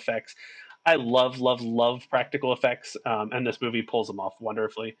practical effects. I love practical effects, and this movie pulls them off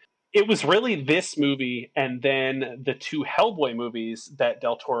wonderfully. It was really this movie and then the two Hellboy movies that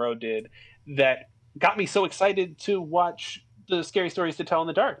Del Toro did that got me so excited to watch the Scary Stories to Tell in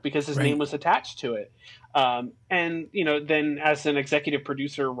the Dark, because his name was attached to it. And then as an executive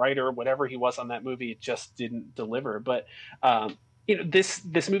producer, writer, whatever he was on that movie, it just didn't deliver. But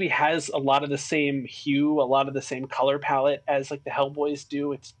this movie has a lot of the same hue, a lot of the same color palette as like the Hellboys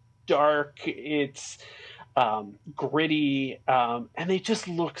do. It's dark, it's gritty, and they just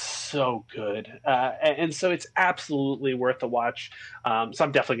look so good, and so it's absolutely worth a watch. So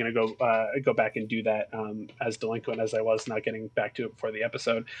I'm definitely going to go back and do that, as delinquent as I was not getting back to it before the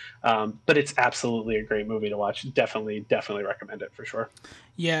episode. But it's absolutely a great movie to watch. Definitely recommend it for sure.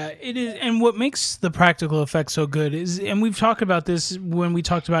 Yeah, it is. And what makes the practical effects so good is, and we've talked about this when we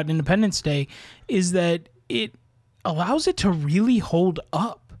talked about Independence Day, is that it allows it to really hold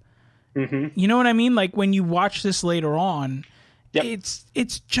up. Mm-hmm. You know what I mean? Like when you watch this later on, yep.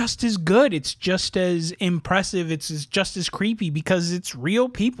 it's just as good. It's just as impressive. It's just as creepy because it's real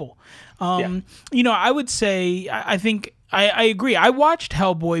people. I would say, I think I agree. I watched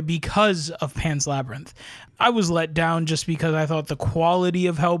Hellboy because of Pan's Labyrinth. I was let down just because I thought the quality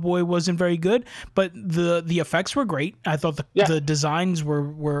of Hellboy wasn't very good, but the effects were great. I thought the designs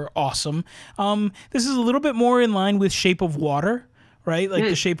were awesome. This is a little bit more in line with Shape of Water. Right? Like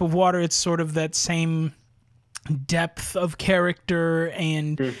The Shape of Water, it's sort of that same depth of character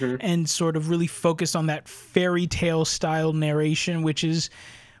and sort of really focused on that fairy tale style narration, which is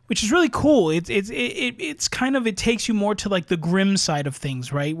really cool. It's kind of, it takes you more to like the grim side of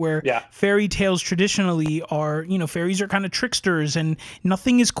things, right? Where fairy tales traditionally are, fairies are kind of tricksters and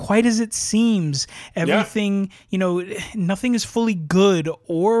nothing is quite as it seems. Everything, nothing is fully good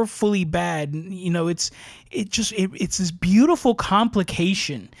or fully bad. It's this beautiful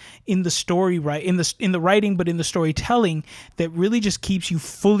complication in the story, right? In the writing, but in the storytelling that really just keeps you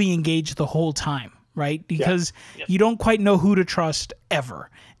fully engaged the whole time. Right? Because you don't quite know who to trust ever.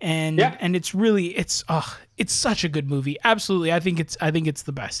 And it's really, it's such a good movie. Absolutely. I think it's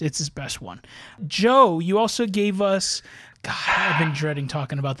the best. It's his best one. Joe, you also gave us, God, I've been dreading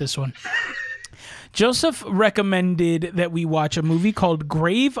talking about this one. Joseph recommended that we watch a movie called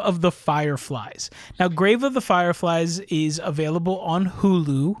Grave of the Fireflies. Now, Grave of the Fireflies is available on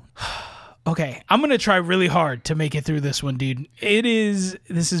Hulu. Okay, I'm going to try really hard to make it through this one, dude.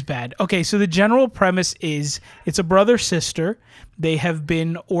 This is bad. Okay, so the general premise is it's a brother-sister. They have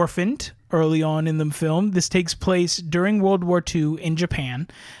been orphaned early on in the film. This takes place during World War II in Japan.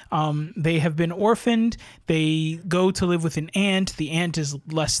 They have been orphaned. They go to live with an aunt. The aunt is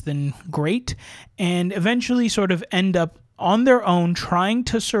less than great, and eventually sort of end up on their own trying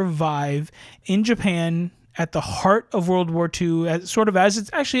to survive in Japan at the heart of World War II, as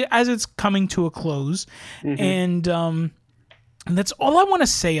it's coming to a close. And that's all I want to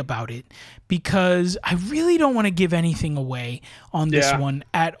say about it, because I really don't want to give anything away on this one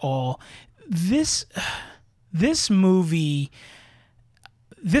at all. This movie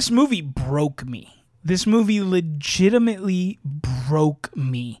broke me. This movie legitimately broke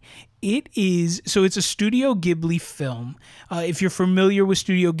me. It's a Studio Ghibli film. If you're familiar with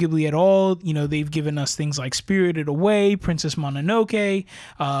Studio Ghibli at all, they've given us things like Spirited Away, Princess Mononoke,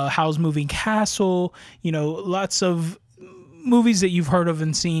 Howl's Moving Castle, lots of movies that you've heard of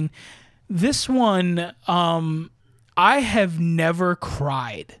and seen. This one, I have never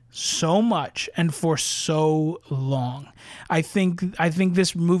cried so much and for so long. I think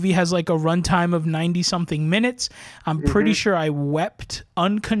this movie has like a runtime of 90 something minutes. I'm pretty sure I wept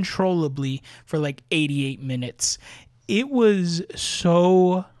uncontrollably for like 88 minutes. It was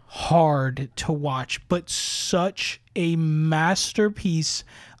so hard to watch, but such a masterpiece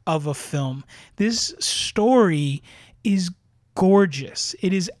of a film. This story is gorgeous.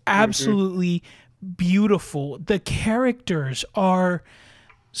 It is absolutely beautiful. The characters are,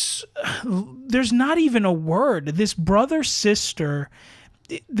 there's not even a word. This brother sister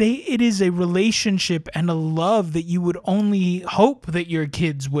it is a relationship and a love that you would only hope that your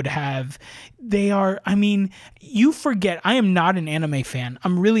kids would have. They are, I mean, you forget, I am not an anime fan.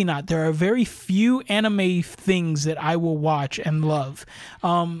 I'm really not. There are very few anime things that I will watch and love.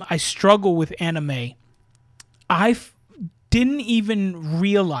 I struggle with anime. Didn't even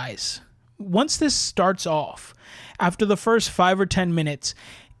realize, once this starts off, after the first 5 or 10 minutes,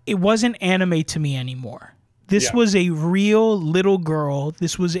 it wasn't anime to me anymore. This was a real little girl.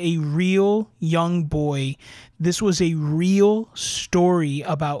 This was a real young boy. This was a real story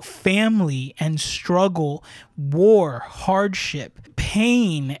about family and struggle, war, hardship,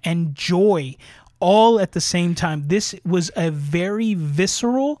 pain, and joy, all at the same time. This was a very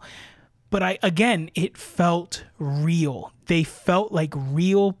visceral, but it felt real. They felt like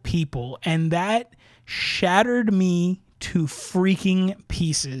real people, and that shattered me to freaking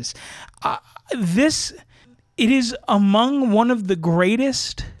pieces. It is among one of the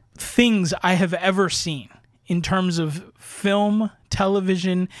greatest things I have ever seen in terms of film,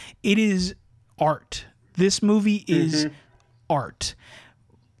 television. It is art. This movie is art.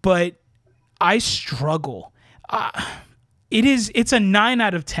 But I struggle. It's a 9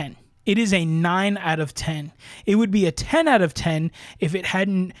 out of 10. It is a 9 out of 10. It would be a 10 out of 10 if it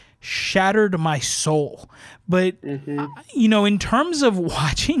hadn't shattered my soul. But, in terms of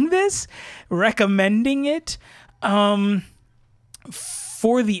watching this, recommending it,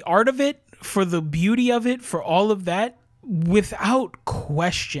 for the art of it, for the beauty of it, for all of that, without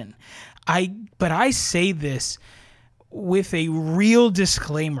question. But I say this with a real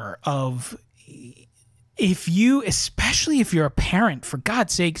disclaimer of, especially if you're a parent, for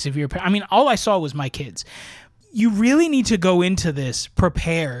God's sakes, if you're a parent, I mean, all I saw was my kids. You really need to go into this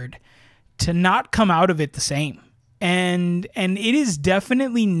prepared to not come out of it the same. And it is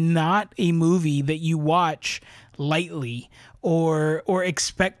definitely not a movie that you watch lightly or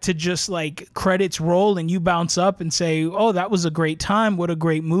expect to just like credits roll and you bounce up and say, oh, that was a great time. What a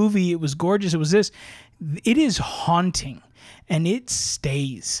great movie. It was gorgeous. It was this. It is haunting and it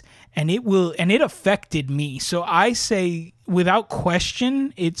stays. And it affected me. So I say, without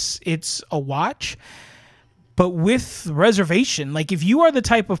question, it's a watch, but with reservation. Like, if you are the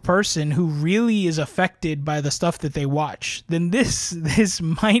type of person who really is affected by the stuff that they watch, then this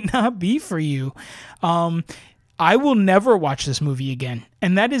might not be for you. I will never watch this movie again.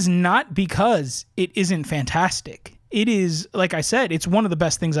 And that is not because it isn't fantastic. It is, like I said, it's one of the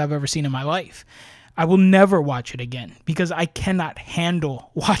best things I've ever seen in my life. I will never watch it again because I cannot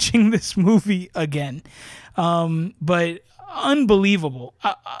handle watching this movie again. But unbelievable.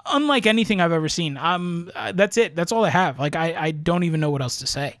 Unlike anything I've ever seen. That's it. That's all I have. Like, I don't even know what else to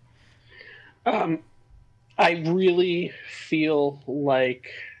say. I really feel like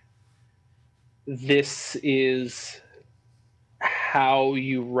this is how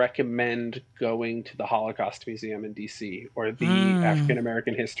you recommend going to the Holocaust Museum in DC or the African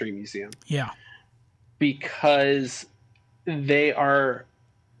American History Museum. Yeah. Because they are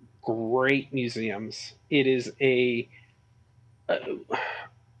great museums. It is an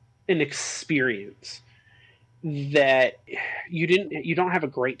experience that you don't have a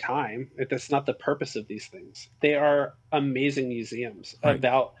great time. That's not the purpose of these things. They are amazing museums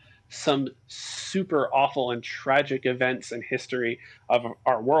about some super awful and tragic events in history of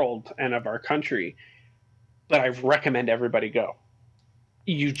our world and of our country. But I recommend everybody go.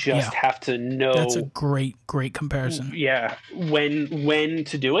 You just have to know. That's a great comparison. Yeah, when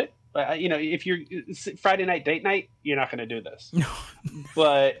to do it. If you're Friday night date night, you're not going to do this.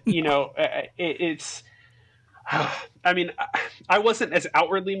 But it's. I mean, I wasn't as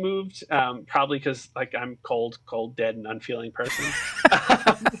outwardly moved, probably because I'm cold, dead, and unfeeling person.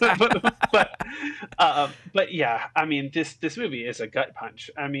 but yeah, I mean, this movie is a gut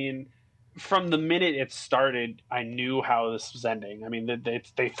punch. I mean, from the minute it started, I knew how this was ending. I mean,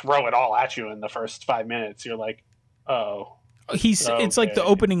 they throw it all at you in the first 5 minutes. You're like, oh. It's like the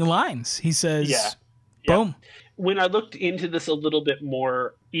opening lines. He says, boom. When I looked into this a little bit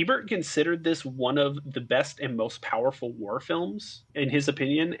more, Ebert considered this one of the best and most powerful war films, in his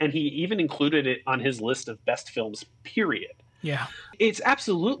opinion, and he even included it on his list of best films, period. Yeah. It's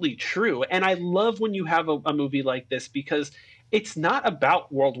absolutely true, and I love when you have a movie like this because it's not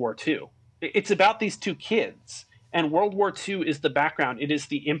about World War II. It's about these two kids. And World War II is the background. It is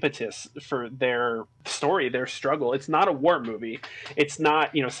the impetus for their story, their struggle. It's not a war movie. It's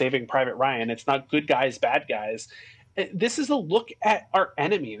not, Saving Private Ryan. It's not good guys, bad guys. This is a look at our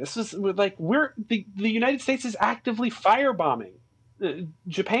enemy. This is like the United States is actively firebombing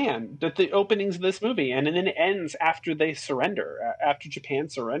Japan at the openings of this movie. And then it ends after they surrender, after Japan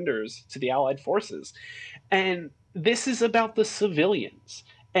surrenders to the Allied forces. And this is about the civilians,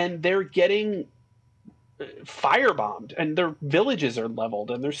 and they're getting firebombed, and their villages are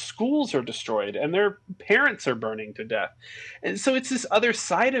leveled, and their schools are destroyed, and their parents are burning to death. And so it's this other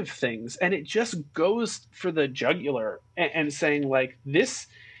side of things, and it just goes for the jugular, and saying, like, this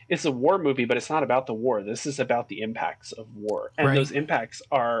is a war movie, but it's not about the war. This is about the impacts of war, and those impacts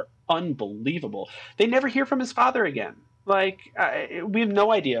are unbelievable. They never hear from his father again. Like, we have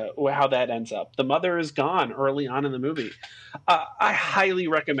no idea how that ends up. The mother is gone early on in the movie. I highly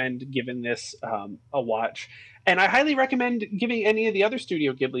recommend giving this a watch. And I highly recommend giving any of the other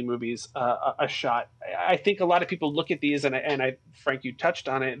Studio Ghibli movies a shot. I think a lot of people look at these, and Frank, you touched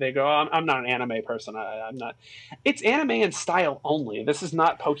on it. They go, oh, I'm not an anime person. I'm not. It's anime in style only. This is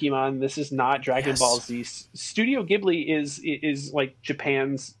not Pokemon. This is not Dragon Ball Z. Studio Ghibli is like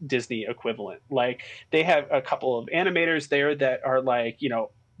Japan's Disney equivalent. Like, they have a couple of animators there that are like,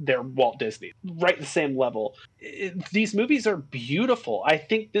 they're Walt Disney, right the same level. These movies are beautiful. I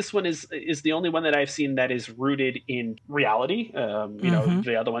think this one is the only one that I've seen that is rooted in reality.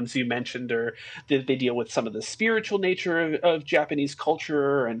 The other ones you mentioned they deal with some of the spiritual nature of Japanese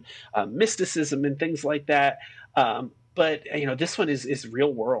culture and mysticism and things like that. But this one is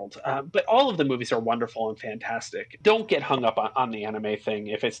real world. But all of the movies are wonderful and fantastic. Don't get hung up on the anime thing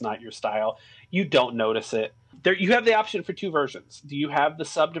if it's not your style. You don't notice it. There, you have the option for two versions. You have the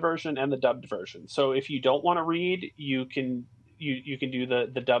subbed version and the dubbed version. So if you don't want to read, you can do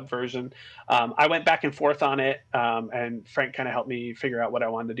the dubbed version. I went back and forth on it, and Frank kind of helped me figure out what I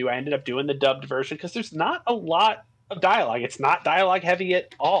wanted to do. I ended up doing the dubbed version because there's not a lot of dialogue. It's not dialogue heavy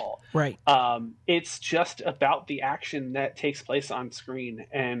at all. Right. It's just about the action that takes place on screen,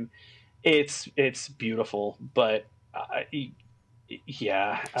 and it's beautiful. But if you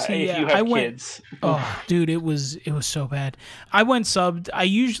have kids, oh dude, it was so bad. I went subbed. I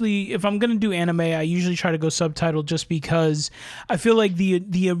usually, if I'm gonna do anime, I usually try to go subtitled, just because I feel like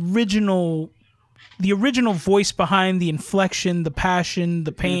the original voice behind the inflection, the passion,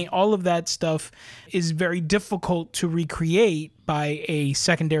 the pain, all of that stuff is very difficult to recreate by a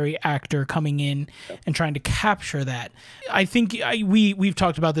secondary actor coming in and trying to capture that. I think we've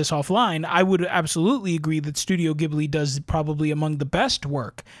talked about this offline. I would absolutely agree that Studio Ghibli does probably among the best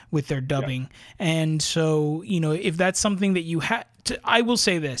work with their dubbing. Yeah. And so, if that's something that you had to, I will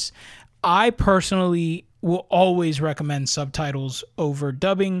say this. I personally will always recommend subtitles over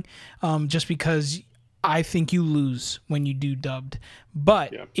dubbing, just because I think you lose when you do dubbed.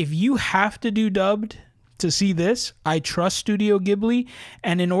 But if you have to do dubbed to see this, I trust Studio Ghibli,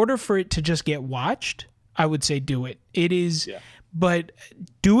 and in order for it to just get watched, I would say do it. It is, but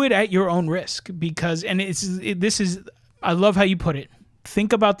do it at your own risk, because, and this is, I love how you put it.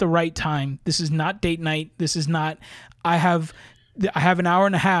 Think about the right time. This is not date night. This is not, I have an hour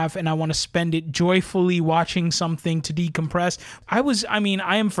and a half and I want to spend it joyfully watching something to decompress.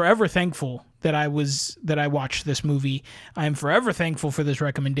 I am forever thankful that I watched this movie. I am forever thankful for this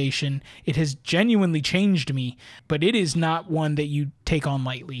recommendation. It has genuinely changed me, but it is not one that you take on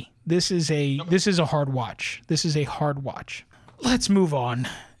lightly. This is a hard watch. This is a hard watch. Let's move on.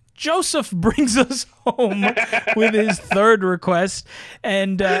 Joseph brings us home with his third request,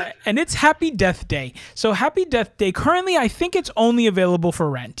 and it's Happy Death Day. So Happy Death Day, currently I think it's only available for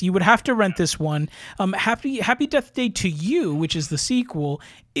rent. You would have to rent this one. Happy Death Day to You, which is the sequel,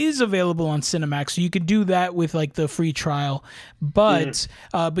 is available on Cinemax, so you could do that with like the free trial. But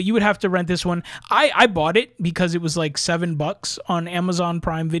you would have to rent this one. I bought it because it was like $7 on Amazon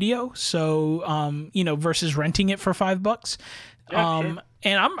Prime Video. So versus renting it for $5. Yeah, sure.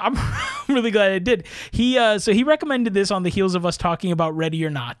 And I'm really glad I did. He recommended this on the heels of us talking about Ready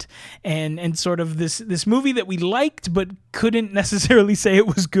or Not, and sort of this movie that we liked but couldn't necessarily say it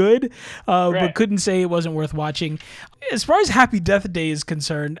was good, but couldn't say it wasn't worth watching. As far as Happy Death Day is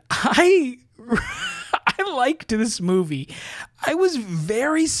concerned, I liked this movie. I was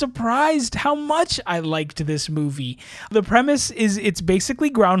very surprised how much I liked this movie. The premise is it's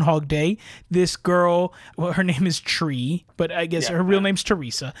basically Groundhog Day. This girl, well, her name is Tree, but I guess her real name's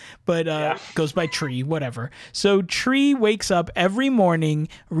Teresa, but goes by Tree, whatever. So Tree wakes up every morning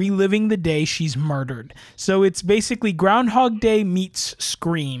reliving the day she's murdered. So it's basically Groundhog Day meets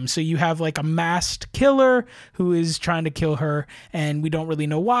Scream. So you have like a masked killer who is trying to kill her, and we don't really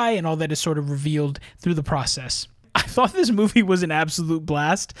know why, and all that is sort of revealed through the process. I thought this movie was an absolute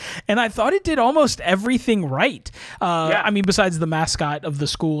blast, and I thought it did almost everything right. Besides the mascot of the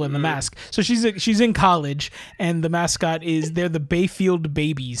school and the mask. So she's in college, and the mascot is they're the Bayfield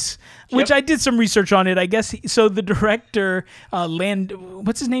Babies, which I did some research on it. I guess so. The director,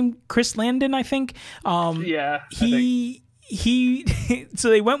 what's his name? Chris Landon, I think. So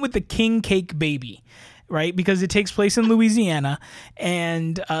they went with the King Cake Baby, right? Because it takes place in Louisiana.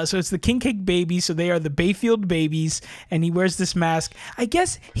 And so it's the King Cake Babies. So they are the Bayfield Babies. And he wears this mask. I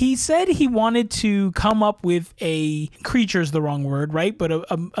guess he said he wanted to come up with creature's the wrong word, right? But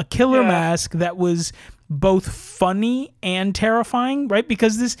a killer mask that was both funny and terrifying, right?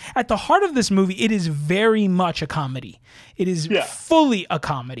 Because this, at the heart of this movie, it is very much a comedy. It is fully a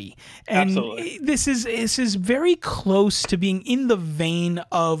comedy. And Absolutely. This is very close to being in the vein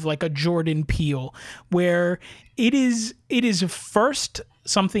of like a Jordan Peele, where it is first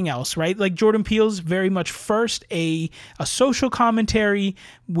something else, right? Like Jordan Peele's very much first a social commentary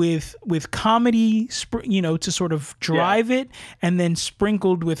with comedy, to sort of drive it, and then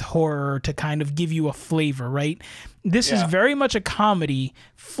sprinkled with horror to kind of give you a flavor, right? This is very much a comedy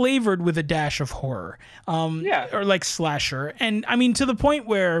flavored with a dash of horror, or like slasher. And I mean, to the point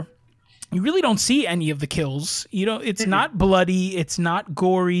where you really don't see any of the kills. It's not bloody. It's not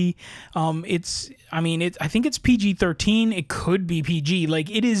gory. I think it's PG-13. It could be PG. Like,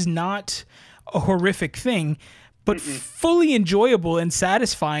 it is not a horrific thing, but fully enjoyable and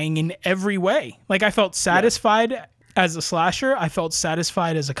satisfying in every way. Like, I felt satisfied as a slasher. I felt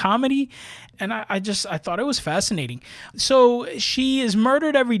satisfied as a comedy. And I thought it was fascinating. So she is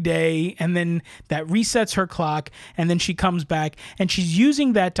murdered every day, and then that resets her clock, and then she comes back, and she's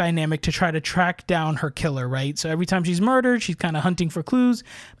using that dynamic to try to track down her killer, right? So every time she's murdered, she's kind of hunting for clues.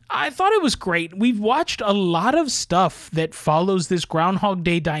 I thought it was great. We've watched a lot of stuff that follows this Groundhog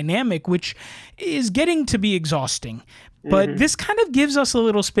Day dynamic, which is getting to be exhausting. But this kind of gives us a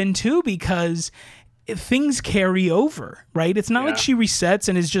little spin too, because things carry over, right? It's not like she resets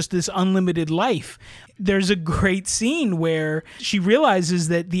and is just this unlimited life. There's a great scene where she realizes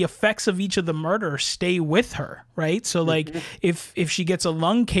that the effects of each of the murders stay with her, right? So like if she gets a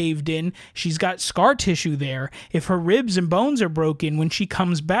lung caved in, she's got scar tissue there. If her ribs and bones are broken, when she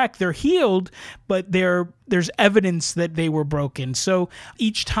comes back, they're healed, but there's evidence that they were broken. So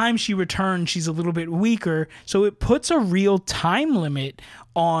each time she returns, she's a little bit weaker. So it puts a real time limit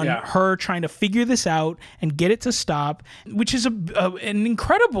on her trying to figure this out and get it to stop, which is an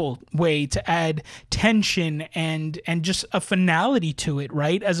incredible way to add tension and just a finality to it,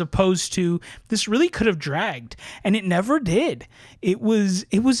 right? As opposed to, this really could have dragged, and it never did. It was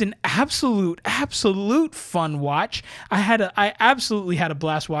an absolute fun watch. I absolutely had a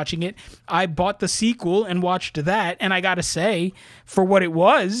blast watching it. I bought the sequel and watched that, and I gotta say, for what it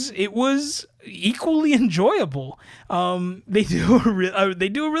was equally enjoyable. They do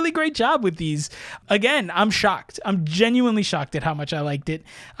a really great job with these. Again, I'm shocked. I'm genuinely shocked at how much I liked it.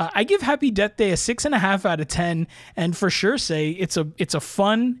 I give Happy Death Day a 6.5 out of 10, and for sure say it's a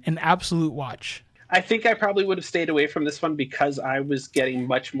fun and absolute watch. I think I probably would have stayed away from this one because I was getting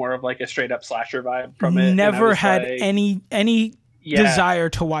much more of like a straight up slasher vibe from it. Never had any desire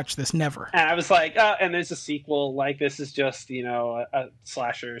to watch this. Never. And I was like, and there's a sequel. Like, this is just, a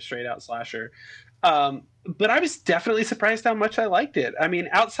slasher, straight out slasher. But I was definitely surprised how much I liked it. I mean,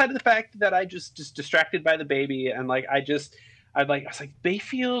 outside of the fact that I just distracted by the baby, and like I was like,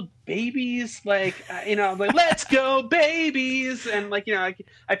 Bayfield Babies, like, I'm like, let's go babies, and like,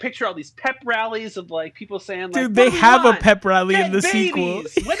 I picture all these pep rallies of like people saying, like, dude, they have a pep rally in the babies. sequel.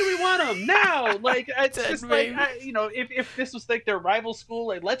 When do we want them now? Like, it's just like, if this was like their rival school,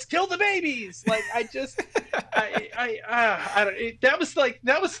 like, let's kill the babies. Like, that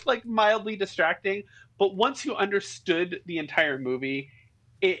was like mildly distracting. But once you understood the entire movie,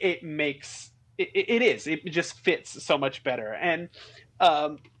 it makes. It just fits so much better. And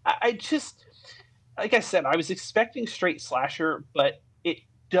I just, like I said, I was expecting straight slasher, but it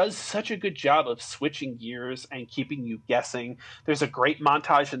does such a good job of switching gears and keeping you guessing. There's a great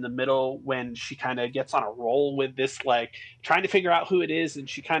montage in the middle when she kind of gets on a roll with this, like, trying to figure out who it is, and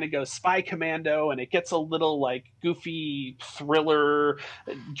she kind of goes spy commando, and it gets a little like goofy thriller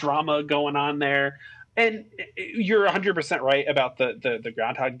drama going on there. And you're 100% right about the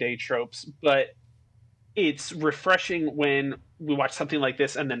Groundhog Day tropes, but it's refreshing when we watch something like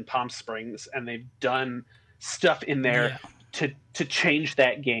this and then Palm Springs, and they've done stuff in there to change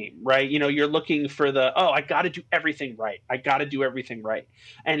that game, right? You're looking for I got to do everything right.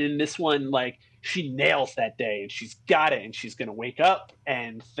 And in this one, like, she nails that day, and she's got it, and she's going to wake up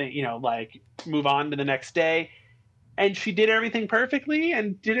and move on to the next day. And she did everything perfectly,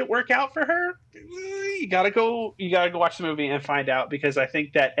 and did it work out for her? You gotta go watch the movie and find out, because I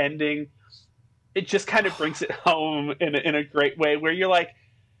think that ending, it just kind of brings it home in a great way, where you're like,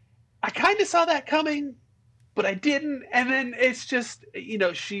 I kind of saw that coming, but I didn't. And then it's just,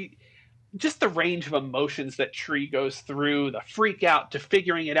 just the range of emotions that Tree goes through, the freak out to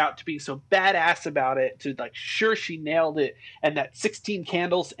figuring it out, to being so badass about it, to like sure she nailed it, and that 16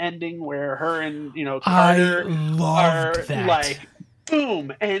 Candles ending where her and Carter are that. like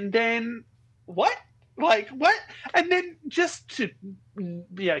boom, and then what? Like what? And then just to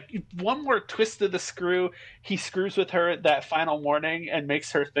one more twist of the screw, he screws with her that final morning and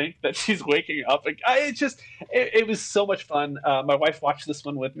makes her think that she's waking up. Like, it was so much fun. My wife watched this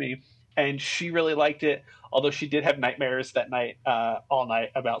one with me, and she really liked it. Although she did have nightmares that night, all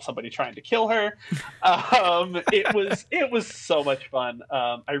night, about somebody trying to kill her. It was so much fun.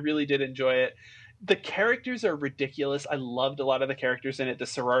 I really did enjoy it. The characters are ridiculous. I loved a lot of the characters in it. The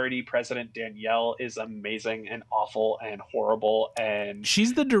sorority president, Danielle, is amazing and awful and horrible. And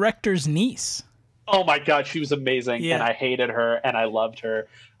she's the director's niece. Oh my God, she was amazing. Yeah. And I hated her and I loved her.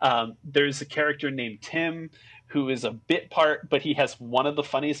 There's a character named Tim who is a bit part, but he has one of the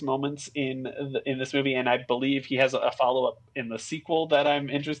funniest moments in this movie, and I believe he has a follow-up in the sequel that I'm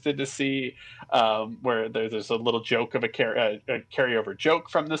interested to see, where there's a little joke of a carryover joke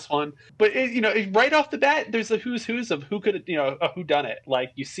from this one. But right off the bat, there's a who's of who could a who done it.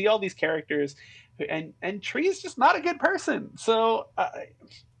 Like, you see all these characters, and Tree is just not a good person. So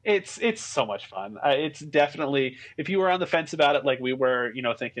it's so much fun. It's definitely, if you were on the fence about it like we were,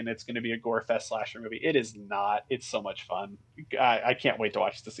 thinking it's going to be a gore fest slasher movie, it is not. It's so much fun. I can't wait to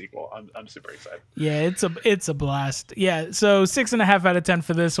watch the sequel. I'm super excited. Yeah, it's a blast. Yeah, so 6.5 out of 10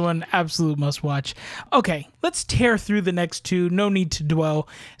 for this one. Absolute must watch. Okay, let's tear through the next two. No need to dwell.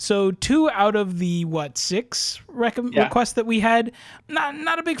 So 2 out of the 6 requests that we had,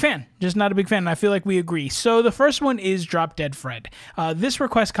 not a big fan. Just not a big fan. I feel like we agree. So the first one is Drop Dead Fred. This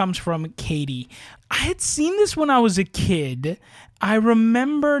request comes from Katie. I had seen this when I was a kid. I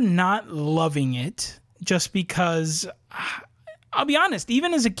remember not loving it just because, I'll be honest,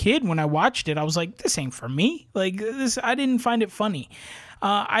 even as a kid when I watched it, I was like, this ain't for me. Like, this, I didn't find it funny.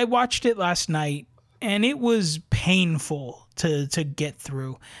 I watched it last night and it was painful to get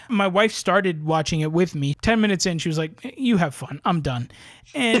through. My wife started watching it with me. 10 minutes in, she was like, you have fun. I'm done.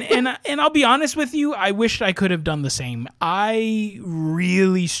 And I'll be honest with you, I wished I could have done the same. I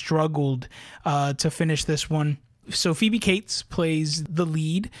really struggled to finish this one. So Phoebe Cates plays the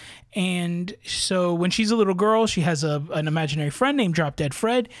lead, and so when she's a little girl, she has an imaginary friend named Drop Dead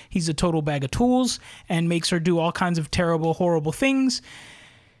Fred. He's a total bag of tools and makes her do all kinds of terrible, horrible things.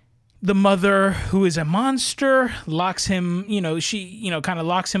 The mother, who is a monster, locks him, she kind of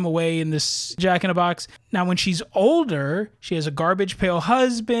locks him away in this jack-in-a-box. Now, when she's older, she has a garbage pail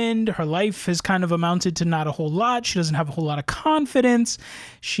husband. Her life has kind of amounted to not a whole lot. She doesn't have a whole lot of confidence.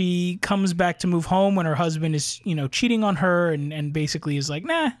 She comes back to move home when her husband is, cheating on her and basically is like,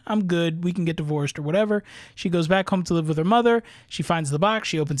 nah, I'm good. We can get divorced or whatever. She goes back home to live with her mother. She finds the box.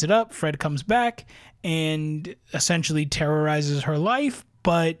 She opens it up. Fred comes back and essentially terrorizes her life,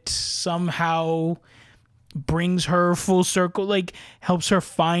 but somehow brings her full circle, like helps her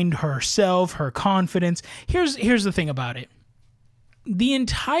find herself, her confidence. Here's the thing about it. The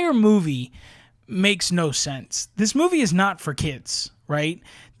entire movie makes no sense. This movie is not for kids, right?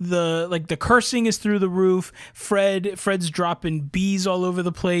 The cursing is through the roof. Fred's dropping bees all over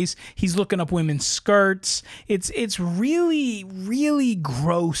the place. He's looking up women's skirts. It's really, really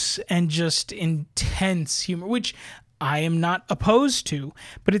gross and just intense humor, which I am not opposed to,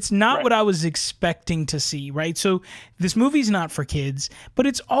 but it's not what I was expecting to see, right? So this movie's not for kids, but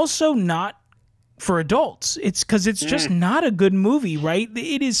it's also not for adults. It's because it's just not a good movie, right?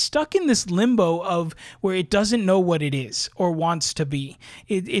 It is stuck in this limbo of where it doesn't know what it is or wants to be.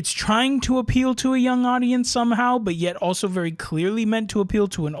 It's trying to appeal to a young audience somehow, but yet also very clearly meant to appeal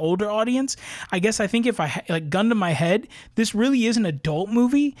to an older audience. I guess I think if I gun to my head, this really is an adult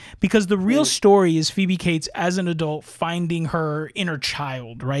movie because the real story is Phoebe Cates as an adult finding her inner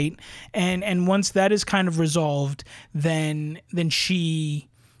child, right? And once that is kind of resolved, then she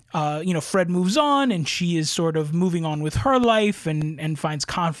Fred moves on and she is sort of moving on with her life and finds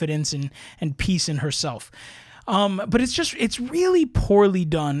confidence and peace in herself. But it's really poorly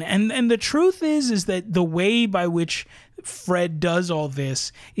done. And the truth is that the way by which Fred does all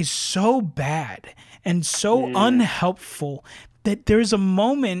this is so bad and so unhelpful that there's a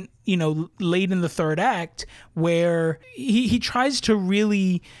moment, late in the third act where he tries to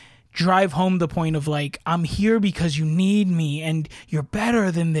really drive home the point of like, I'm here because you need me and you're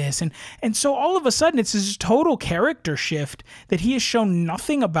better than this. And so all of a sudden it's this total character shift that he has shown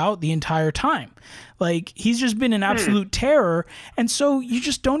nothing about the entire time. Like, he's just been an absolute terror. And so you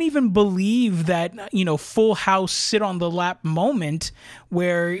just don't even believe that, Full House sit on the lap moment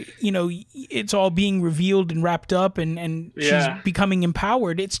where, it's all being revealed and wrapped up and she's becoming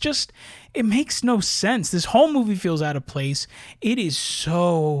empowered. It's just, it makes no sense. This whole movie feels out of place. It is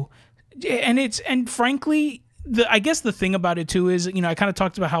so, and frankly, I guess the thing about it too is, I kind of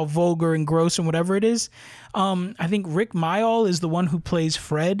talked about how vulgar and gross and whatever it is. I think Rick Mayall is the one who plays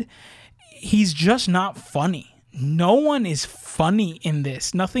Fred. He's just not funny. No one is funny in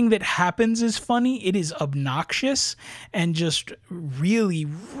this. Nothing that happens is funny. It is obnoxious and just really,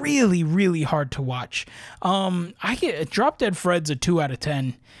 really, really hard to watch. I get Drop Dead Fred's a 2 out of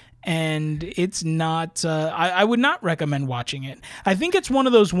 10. And it's not, I would not recommend watching it. I think it's one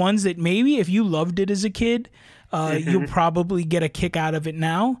of those ones that maybe if you loved it as a kid, you'll probably get a kick out of it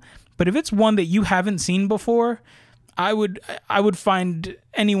now. But if it's one that you haven't seen before, I would find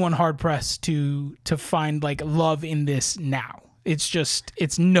anyone hard pressed to find like love in this now.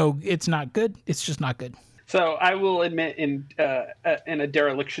 It's not good. It's just not good. So I will admit in a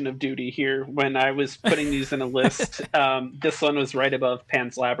dereliction of duty here, when I was putting these in a list, this one was right above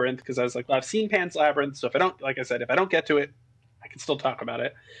Pan's Labyrinth, because I was like, well, I've seen Pan's Labyrinth, so if I don't get to it, I can still talk about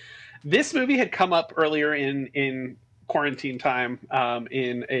it. This movie had come up earlier in quarantine time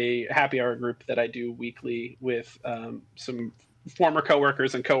in a happy hour group that I do weekly with some former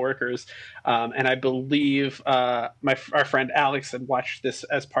coworkers and coworkers, and I believe our friend Alex had watched this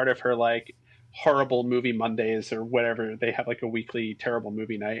as part of her like horrible movie Mondays or whatever. They have like a weekly terrible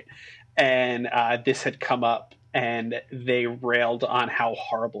movie night, and this had come up and they railed on how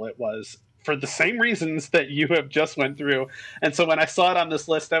horrible it was for the same reasons that you have just went through. And so when I saw it on this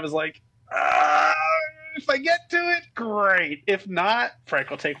list, I was like, if I get to it, great. If not, Frank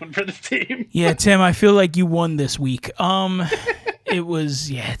will take one for the team. Yeah, Tim, I feel like you won this week.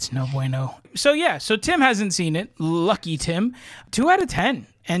 It's no bueno. So Tim hasn't seen it. Lucky Tim. 2 out of 10.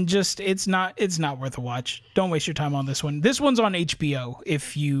 And just, it's not worth a watch. Don't waste your time on this one. This one's on HBO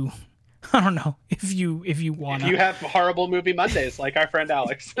if you want to. If you have horrible movie Mondays like our friend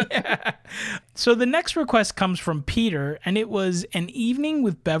Alex. Yeah. So the next request comes from Peter, and it was An Evening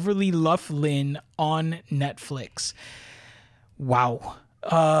with Beverly Luff Linn on Netflix. Wow.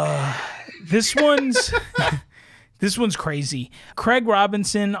 This one's crazy. Craig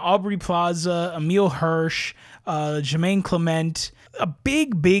Robinson, Aubrey Plaza, Emile Hirsch, Jermaine Clement, a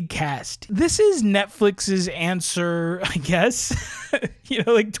big cast. This is Netflix's answer, I guess,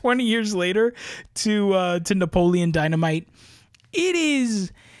 like 20 years later to Napoleon Dynamite.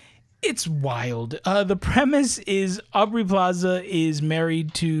 It's wild. The premise is Aubrey Plaza is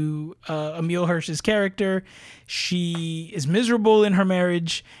married to Emile Hirsch's character. She is miserable in her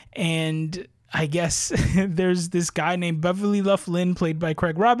marriage, and I guess there's this guy named Beverly Luff Linn, played by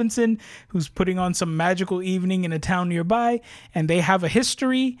Craig Robinson, who's putting on some magical evening in a town nearby, and they have a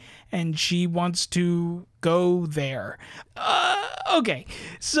history, and she wants to go there. Okay,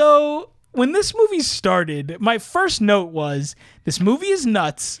 so when this movie started, my first note was, this movie is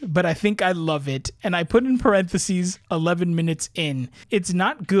nuts, but I think I love it. And I put in parentheses, 11 minutes in. It's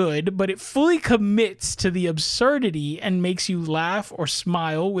not good, but it fully commits to the absurdity and makes you laugh or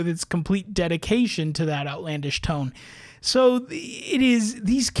smile with its complete dedication to that outlandish tone. So it is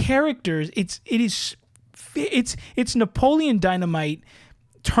these characters, it's Napoleon Dynamite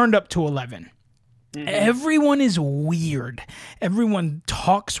turned up to 11. Mm-hmm. Everyone is weird. Everyone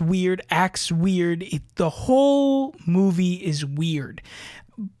talks weird, acts weird. The whole movie is weird.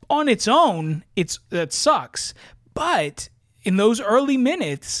 On its own, that sucks. But in those early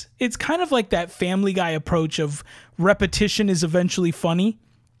minutes, it's kind of like that Family Guy approach of repetition is eventually funny.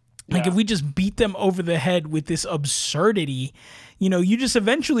 Like if we just beat them over the head with this absurdity, you just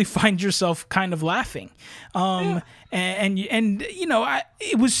eventually find yourself kind of laughing.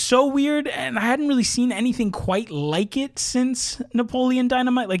 It was so weird, and I hadn't really seen anything quite like it since Napoleon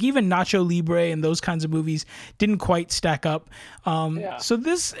Dynamite. Like even Nacho Libre and those kinds of movies didn't quite stack up. So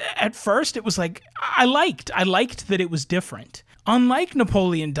this, at first, it was like, I liked that it was different. Unlike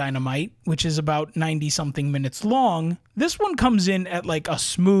Napoleon Dynamite, which is about 90-something minutes long, this one comes in at like a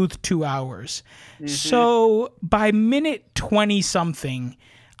smooth 2 hours. Mm-hmm. So by minute 20-something,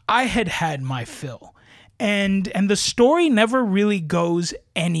 I had my fill. And the story never really goes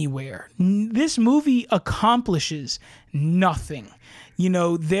anywhere. This movie accomplishes nothing.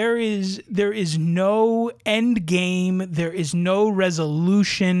 There is no end game. There is no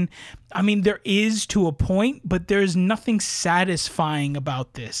resolution. I mean, there is to a point, but there's nothing satisfying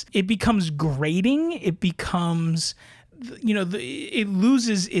about this. It becomes grating. It becomes, it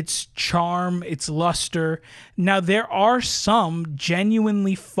loses its charm, its luster. Now, there are some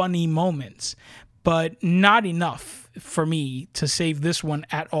genuinely funny moments, but not enough for me to save this one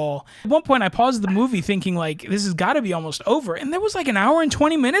at all. At one point, I paused the movie thinking, like, this has got to be almost over. And there was like an hour and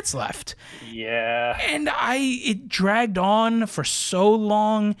 20 minutes left. Yeah. And it dragged on for so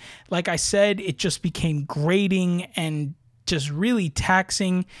long. Like I said, it just became grating and just really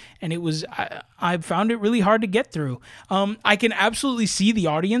taxing. And it was, I found it really hard to get through. I can absolutely see the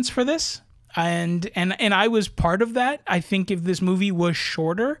audience for this. And I was part of that. I think if this movie was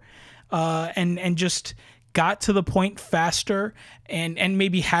shorter, and just got to the point faster and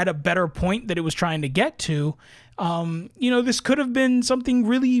maybe had a better point that it was trying to get to, this could have been something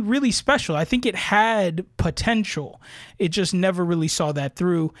really, really special. I think it had potential. It just never really saw that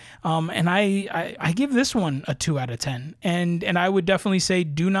through. And I give this one a 2 out of 10. And I would definitely say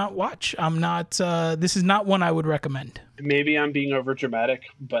do not watch. This is not one I would recommend. Maybe I'm being over dramatic,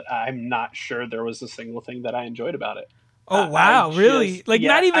 but I'm not sure there was a single thing that I enjoyed about it. Oh, wow. Really?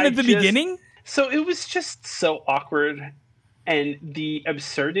 Not even at the beginning? So it was just so awkward, and the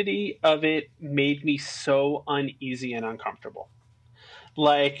absurdity of it made me so uneasy and uncomfortable.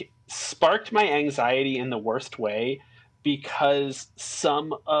 Like, sparked my anxiety in the worst way, because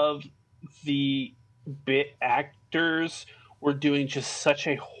some of the bit actors were doing just such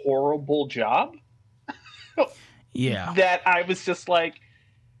a horrible job. Yeah. That I was just like,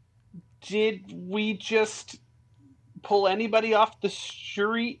 did we just pull anybody off the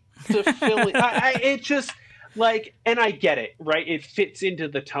street to fill it? It just, like, and I get it, right? It fits into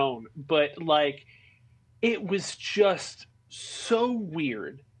the tone, but like, it was just so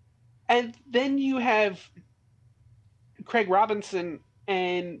weird. And then you have Craig Robinson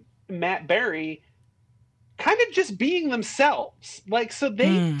and Matt Berry kind of just being themselves. Like, so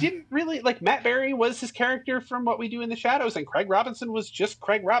they didn't really, like, Matt Berry was his character from What We Do in the Shadows, and Craig Robinson was just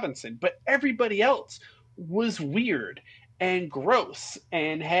Craig Robinson, but everybody else was weird and gross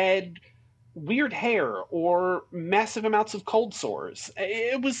and had weird hair or massive amounts of cold sores.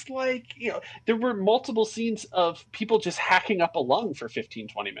 It was like, there were multiple scenes of people just hacking up a lung for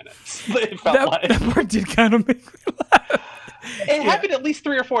 15-20 minutes. It felt like that part did kind of make me laugh. It happened at least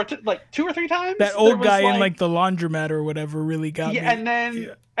 3 or 4, like 2 or 3 times. That old guy in like the laundromat or whatever really got me.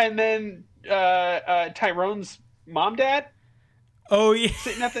 And then Tyrone's mom, dad. Oh yeah,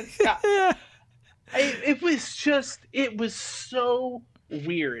 sitting at the yeah. It was so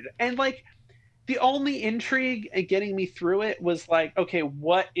weird. And like, the only intrigue in getting me through it was like, okay,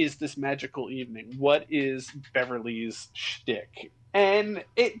 what is this magical evening? What is Beverly's shtick? And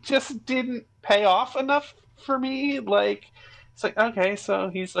it just didn't pay off enough for me. Like, it's like, okay, so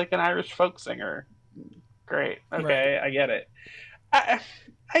he's like an Irish folk singer. Great. Okay, right. I get it.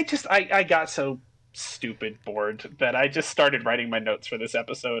 I got so stupid bored that I just started writing my notes for this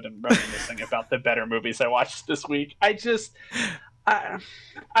episode and reminiscing about the better movies I watched this week. I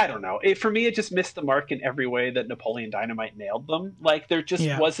don't know. For me, it just missed the mark in every way that Napoleon Dynamite nailed them. Like, there just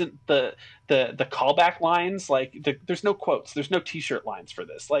wasn't the callback lines. Like, there's no quotes. There's no T-shirt lines for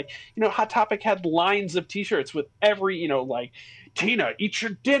this. Like, Hot Topic had lines of T-shirts with every, like, Tina, eat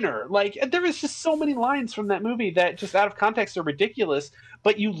your dinner. Like, there was just so many lines from that movie that just out of context are ridiculous,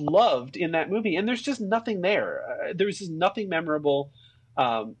 but you loved in that movie. And there's just nothing there. There's just nothing memorable.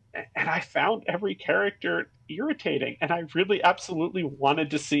 And I found every character irritating, and I really absolutely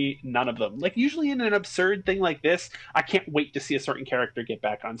wanted to see none of them. Like, usually in an absurd thing like this, I can't wait to see a certain character get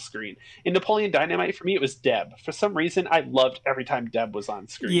back on screen. In Napoleon Dynamite, for me, it was Deb. For some reason, I loved every time Deb was on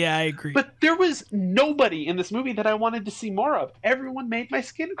screen. Yeah, I agree. But there was nobody in this movie that I wanted to see more of. Everyone made my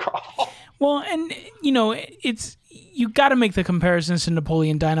skin crawl. Well, and it's, you got to make the comparisons to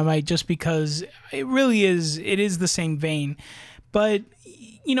Napoleon Dynamite just because it is the same vein. But,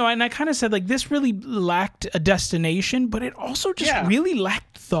 and I kind of said, like, this really lacked a destination, but it also just really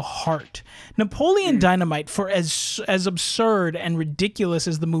lacked the heart. Napoleon Dynamite, for as absurd and ridiculous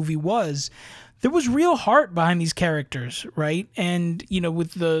as the movie was, there was real heart behind these characters, right? And, there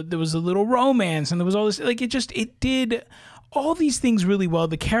was a little romance, and there was all this, like, it did all these things really well.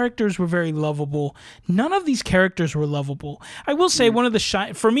 The characters were very lovable. None of these characters were lovable. I will say one of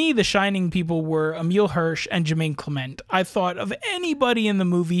for me, the shining people were Emile Hirsch and Jermaine Clement. I thought of anybody in the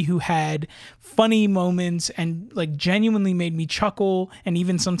movie who had funny moments and like genuinely made me chuckle and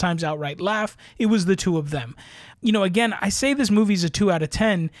even sometimes outright laugh, it was the two of them. again, I say this movie's a 2 out of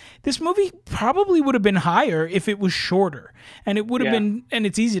 10. This movie probably would have been higher if it was shorter. And it would have been, and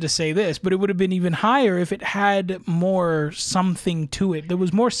it's easy to say this, but it would have been even higher if it had more something to it. There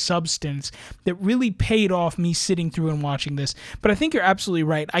was more substance that really paid off me sitting through and watching this. But I think you're absolutely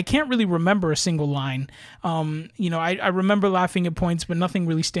right. I can't really remember a single line. I remember laughing at points, but nothing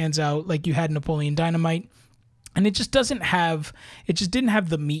really stands out like you had Napoleon Dynamite. And it just didn't have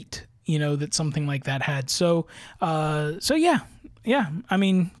the meat that something like that had. So yeah. I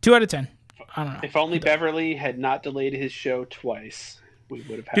mean, 2 out of 10. I don't know. If only Beverly had not delayed his show twice, we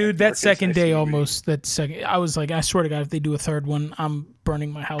would have had. Dude, that second day almost. I was like, I swear to God, if they do a third one, I'm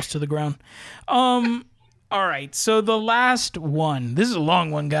burning my house to the ground. All right, so the last one. This is a long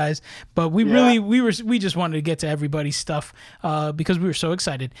one, guys, but we just wanted to get to everybody's stuff because we were so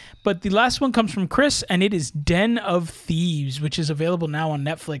excited. But the last one comes from Chris, and it is Den of Thieves, which is available now on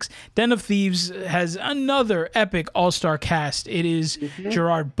Netflix. Den of Thieves has another epic all-star cast. It is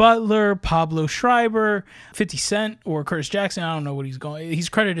Gerard Butler, Pablo Schreiber, 50 Cent, or Curtis Jackson. I don't know what he's going. He's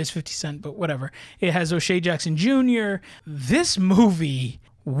credited as 50 Cent, but whatever. It has O'Shea Jackson Jr. This movie.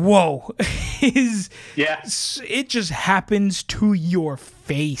 Whoa. It just happens to your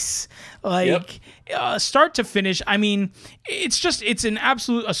face. Start to finish. I mean, it's an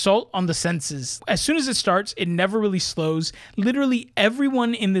absolute assault on the senses. As soon as it starts, it never really slows. Literally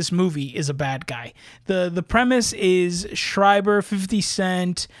everyone in this movie is a bad guy. The premise is Schreiber, 50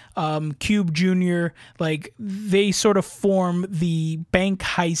 Cent, Cube Jr., like they sort of form the bank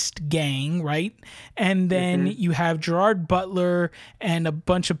heist gang, right? And then you have Gerard Butler and a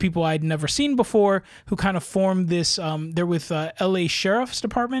bunch of people I'd never seen before who kind of form this, they're with LA Sheriff's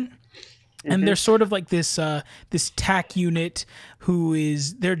Department. And they're sort of like this TAC unit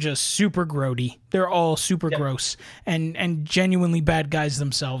they're just super grody. They're all super gross and genuinely bad guys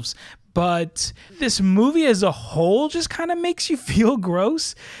themselves. But this movie as a whole just kind of makes you feel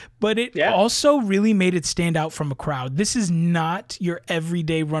gross, but it also really made it stand out from a crowd. This is not your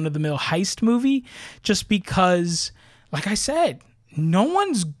everyday run-of-the-mill heist movie just because, like I said, no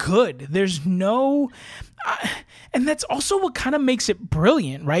one's good. There's no... and that's also what kind of makes it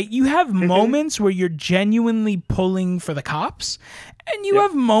brilliant, right? You have moments where you're genuinely pulling for the cops, and you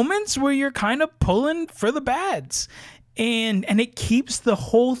have moments where you're kind of pulling for the bads. And it keeps the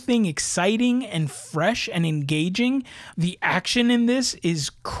whole thing exciting and fresh and engaging. The action in this is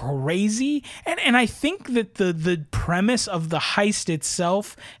crazy. And I think that the premise of the heist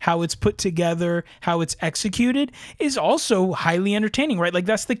itself, how it's put together, how it's executed, is also highly entertaining, right? Like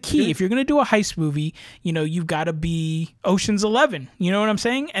that's the key. If you're going to do a heist movie, you've got to be Ocean's 11. You know what I'm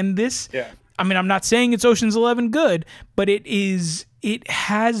saying? And this... I mean, I'm not saying it's Ocean's 11 good, but it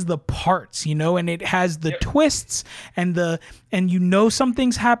has the parts, and it has the twists and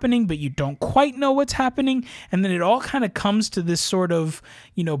something's happening, but you don't quite know what's happening. And then it all kind of comes to this sort of,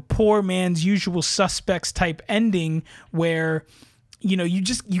 poor man's usual suspects type ending where,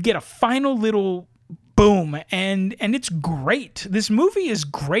 you get a final little boom, and it's great. This movie is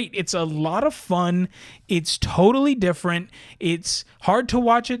great. It's a lot of fun. It's totally different. It's hard to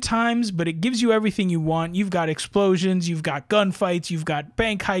watch at times, but it gives you everything you want. You've got explosions, you've got gunfights, you've got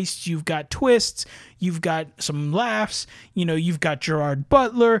bank heists, you've got twists, you've got some laughs, you've got Gerard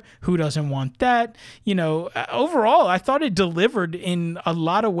Butler. Who doesn't want that? Overall, I thought it delivered in a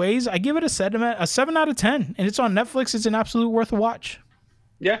lot of ways. I give it a 7 out of 10, and it's on Netflix. It's an absolute worth a watch.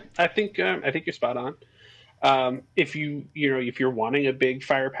 Yeah, I think you're spot on. If you're wanting a big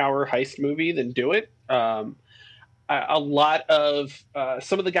firepower heist movie, then do it. A lot of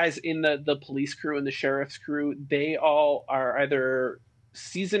some of the guys in the police crew and the sheriff's crew, they all are either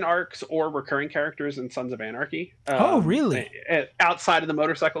season arcs or recurring characters in Sons of Anarchy. Oh, really? Outside of the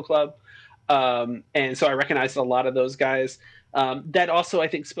motorcycle club. And so I recognized a lot of those guys. That also, I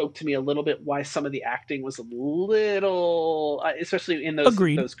think, spoke to me a little bit why some of the acting was a little, especially in those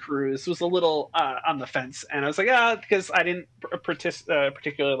crews, was a little on the fence. And I was like, because I didn't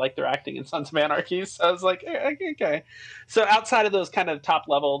particularly like their acting in Sons of Anarchy. So I was like, okay. So outside of those kind of top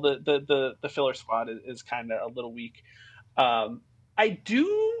level, the filler squad is kind of a little weak. I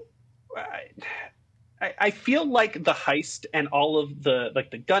feel like the heist and all of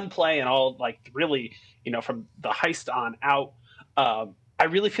the gunplay and all really, from the heist on out, I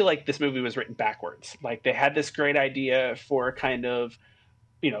really feel like this movie was written backwards. Like they had this great idea for kind of,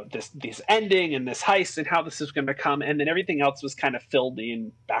 this ending and this heist and how this is going to come. And then everything else was kind of filled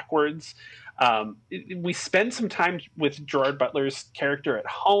in backwards. We spend some time with Gerard Butler's character at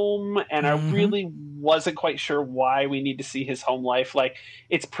home, and I really wasn't quite sure why we need to see his home life. Like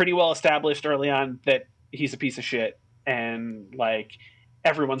it's pretty well established early on that he's a piece of shit, and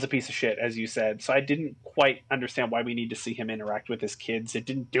everyone's a piece of shit, as you said. So I didn't quite understand why we need to see him interact with his kids. It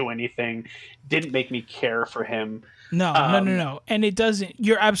didn't do anything. Didn't make me care for him. No. And it doesn't.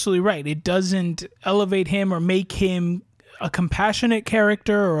 You're absolutely right. It doesn't elevate him or make him a compassionate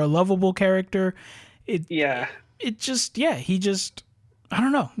character or a lovable character. He just, I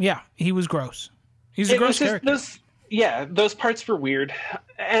don't know. Yeah, he was gross. He's a gross character. Those parts were weird.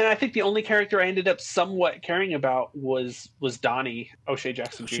 And I think the only character I ended up somewhat caring about was Donnie, O'Shea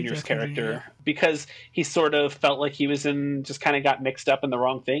Jackson Jr.'s character, because he sort of felt like he was just kind of got mixed up in the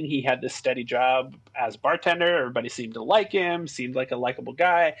wrong thing. He had this steady job as bartender. Everybody seemed to like him, seemed like a likable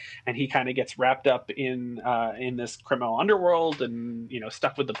guy. And he kind of gets wrapped up in this criminal underworld and,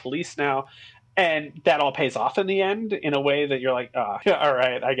 stuck with the police now. And that all pays off in the end in a way that you're like, oh, all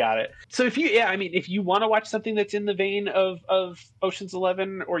right, I got it. So if you want to watch something that's in the vein of Ocean's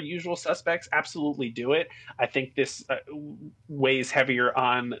 11 or Usual Suspects, absolutely do it. I think this weighs heavier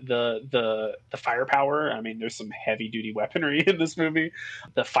on the firepower. I mean, there's some heavy duty weaponry in this movie.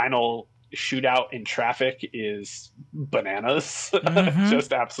 The final shootout in traffic is bananas,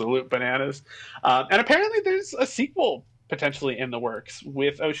 just absolute bananas. And apparently there's a sequel potentially in the works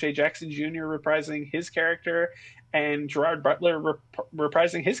with O'Shea Jackson Jr. reprising his character and Gerard Butler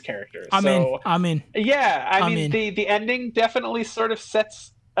reprising his character. I'm in. Yeah, I mean, the ending definitely sort of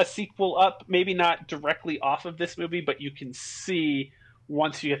sets a sequel up, maybe not directly off of this movie, but you can see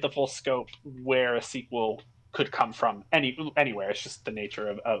once you get the full scope where a sequel could come from anywhere. It's just the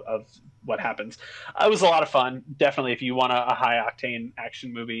nature of what happens. It was a lot of fun. Definitely, if you want a high octane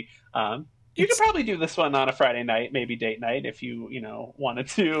action movie, you could probably do this one on a Friday night, maybe date night, if you wanted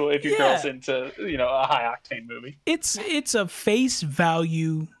to. If your girl's into a high octane movie, it's a face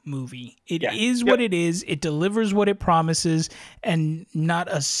value movie. It is what it is. It delivers what it promises, and not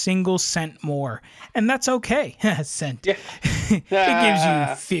a single cent more. And that's okay. Cent. Yeah. It gives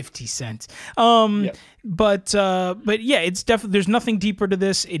you 50 cents. But yeah, it's definitely, there's nothing deeper to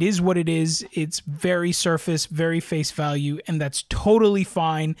this. It is what it is. It's very surface, very face value, and that's totally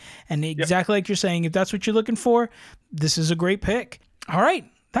fine. And exactly like you're saying, if that's what you're looking for, this is a great pick. All right.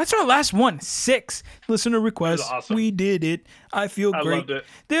 That's our last one. 6 listener requests. Awesome. We did it. I feel great. I loved it.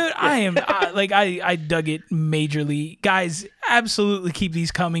 Dude, I dug it majorly. Guys, absolutely keep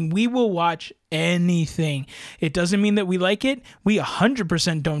these coming. We will watch anything. It doesn't mean that we like it. We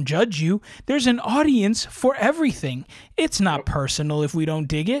 100% don't judge you. There's an audience for everything. It's not personal if we don't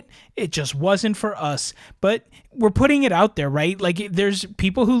dig it. It just wasn't for us. But we're putting it out there, right? Like, there's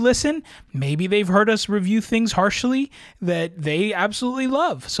people who listen. Maybe they've heard us review things harshly that they absolutely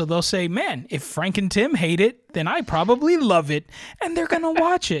love. So they'll say, man, if Frank and Tim hate it, then I probably love it, and they're gonna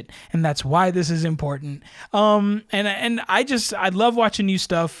watch it, and that's why this is important. And I love watching new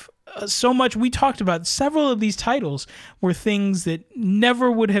stuff so much. We talked about several of these titles were things that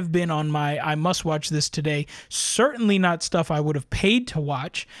never would have been on my I must watch this today. Certainly not stuff I would have paid to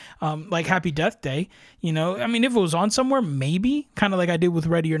watch, like Happy Death Day. I mean, if it was on somewhere, maybe, kind of like I did with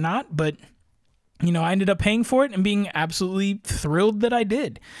Ready or Not, but I ended up paying for it and being absolutely thrilled that I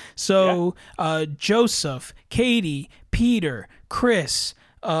did. So, Joseph, Katie, Peter, Chris,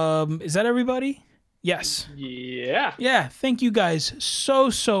 is that everybody? Yes. Yeah. Yeah. Thank you guys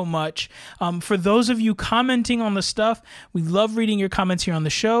so much. For those of you commenting on the stuff, we love reading your comments here on the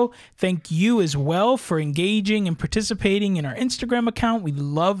show. Thank you as well for engaging and participating in our Instagram account. We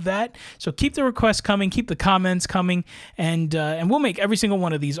love that. So keep the requests coming, keep the comments coming, and we'll make every single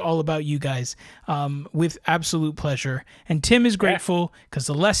one of these all about you guys with absolute pleasure. And Tim is grateful because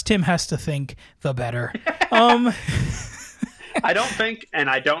the less Tim has to think, the better. I don't think, and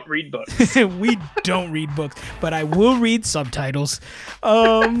I don't read books. We don't read books, but I will read subtitles.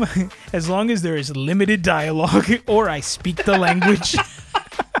 As long as there is limited dialogue or I speak the language.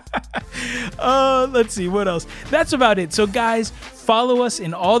 Let's see, what else? That's about it. So guys, follow us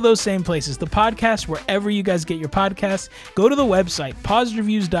in all those same places. The podcast, wherever you guys get your podcasts. Go to the website,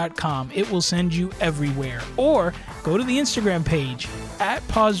 pausedreviews.com. It will send you everywhere. Or go to the Instagram page,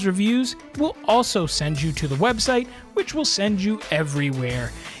 @pausedreviews. Will also send you to the website, which will send you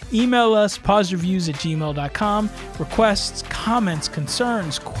everywhere. Email us, pausedreviews@gmail.com. Requests, comments,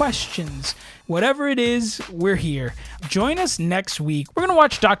 concerns, questions, whatever it is, we're here. Join us next week. We're going to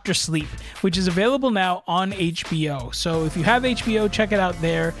watch Dr. Sleep, which is available now on HBO. So if you have HBO, check it out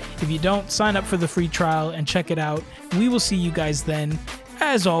there. If you don't, sign up for the free trial and check it out. We will see you guys then.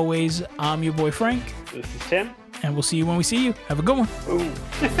 As always, I'm your boy Frank. This is Tim. And we'll see you when we see you. Have a good one. Ooh.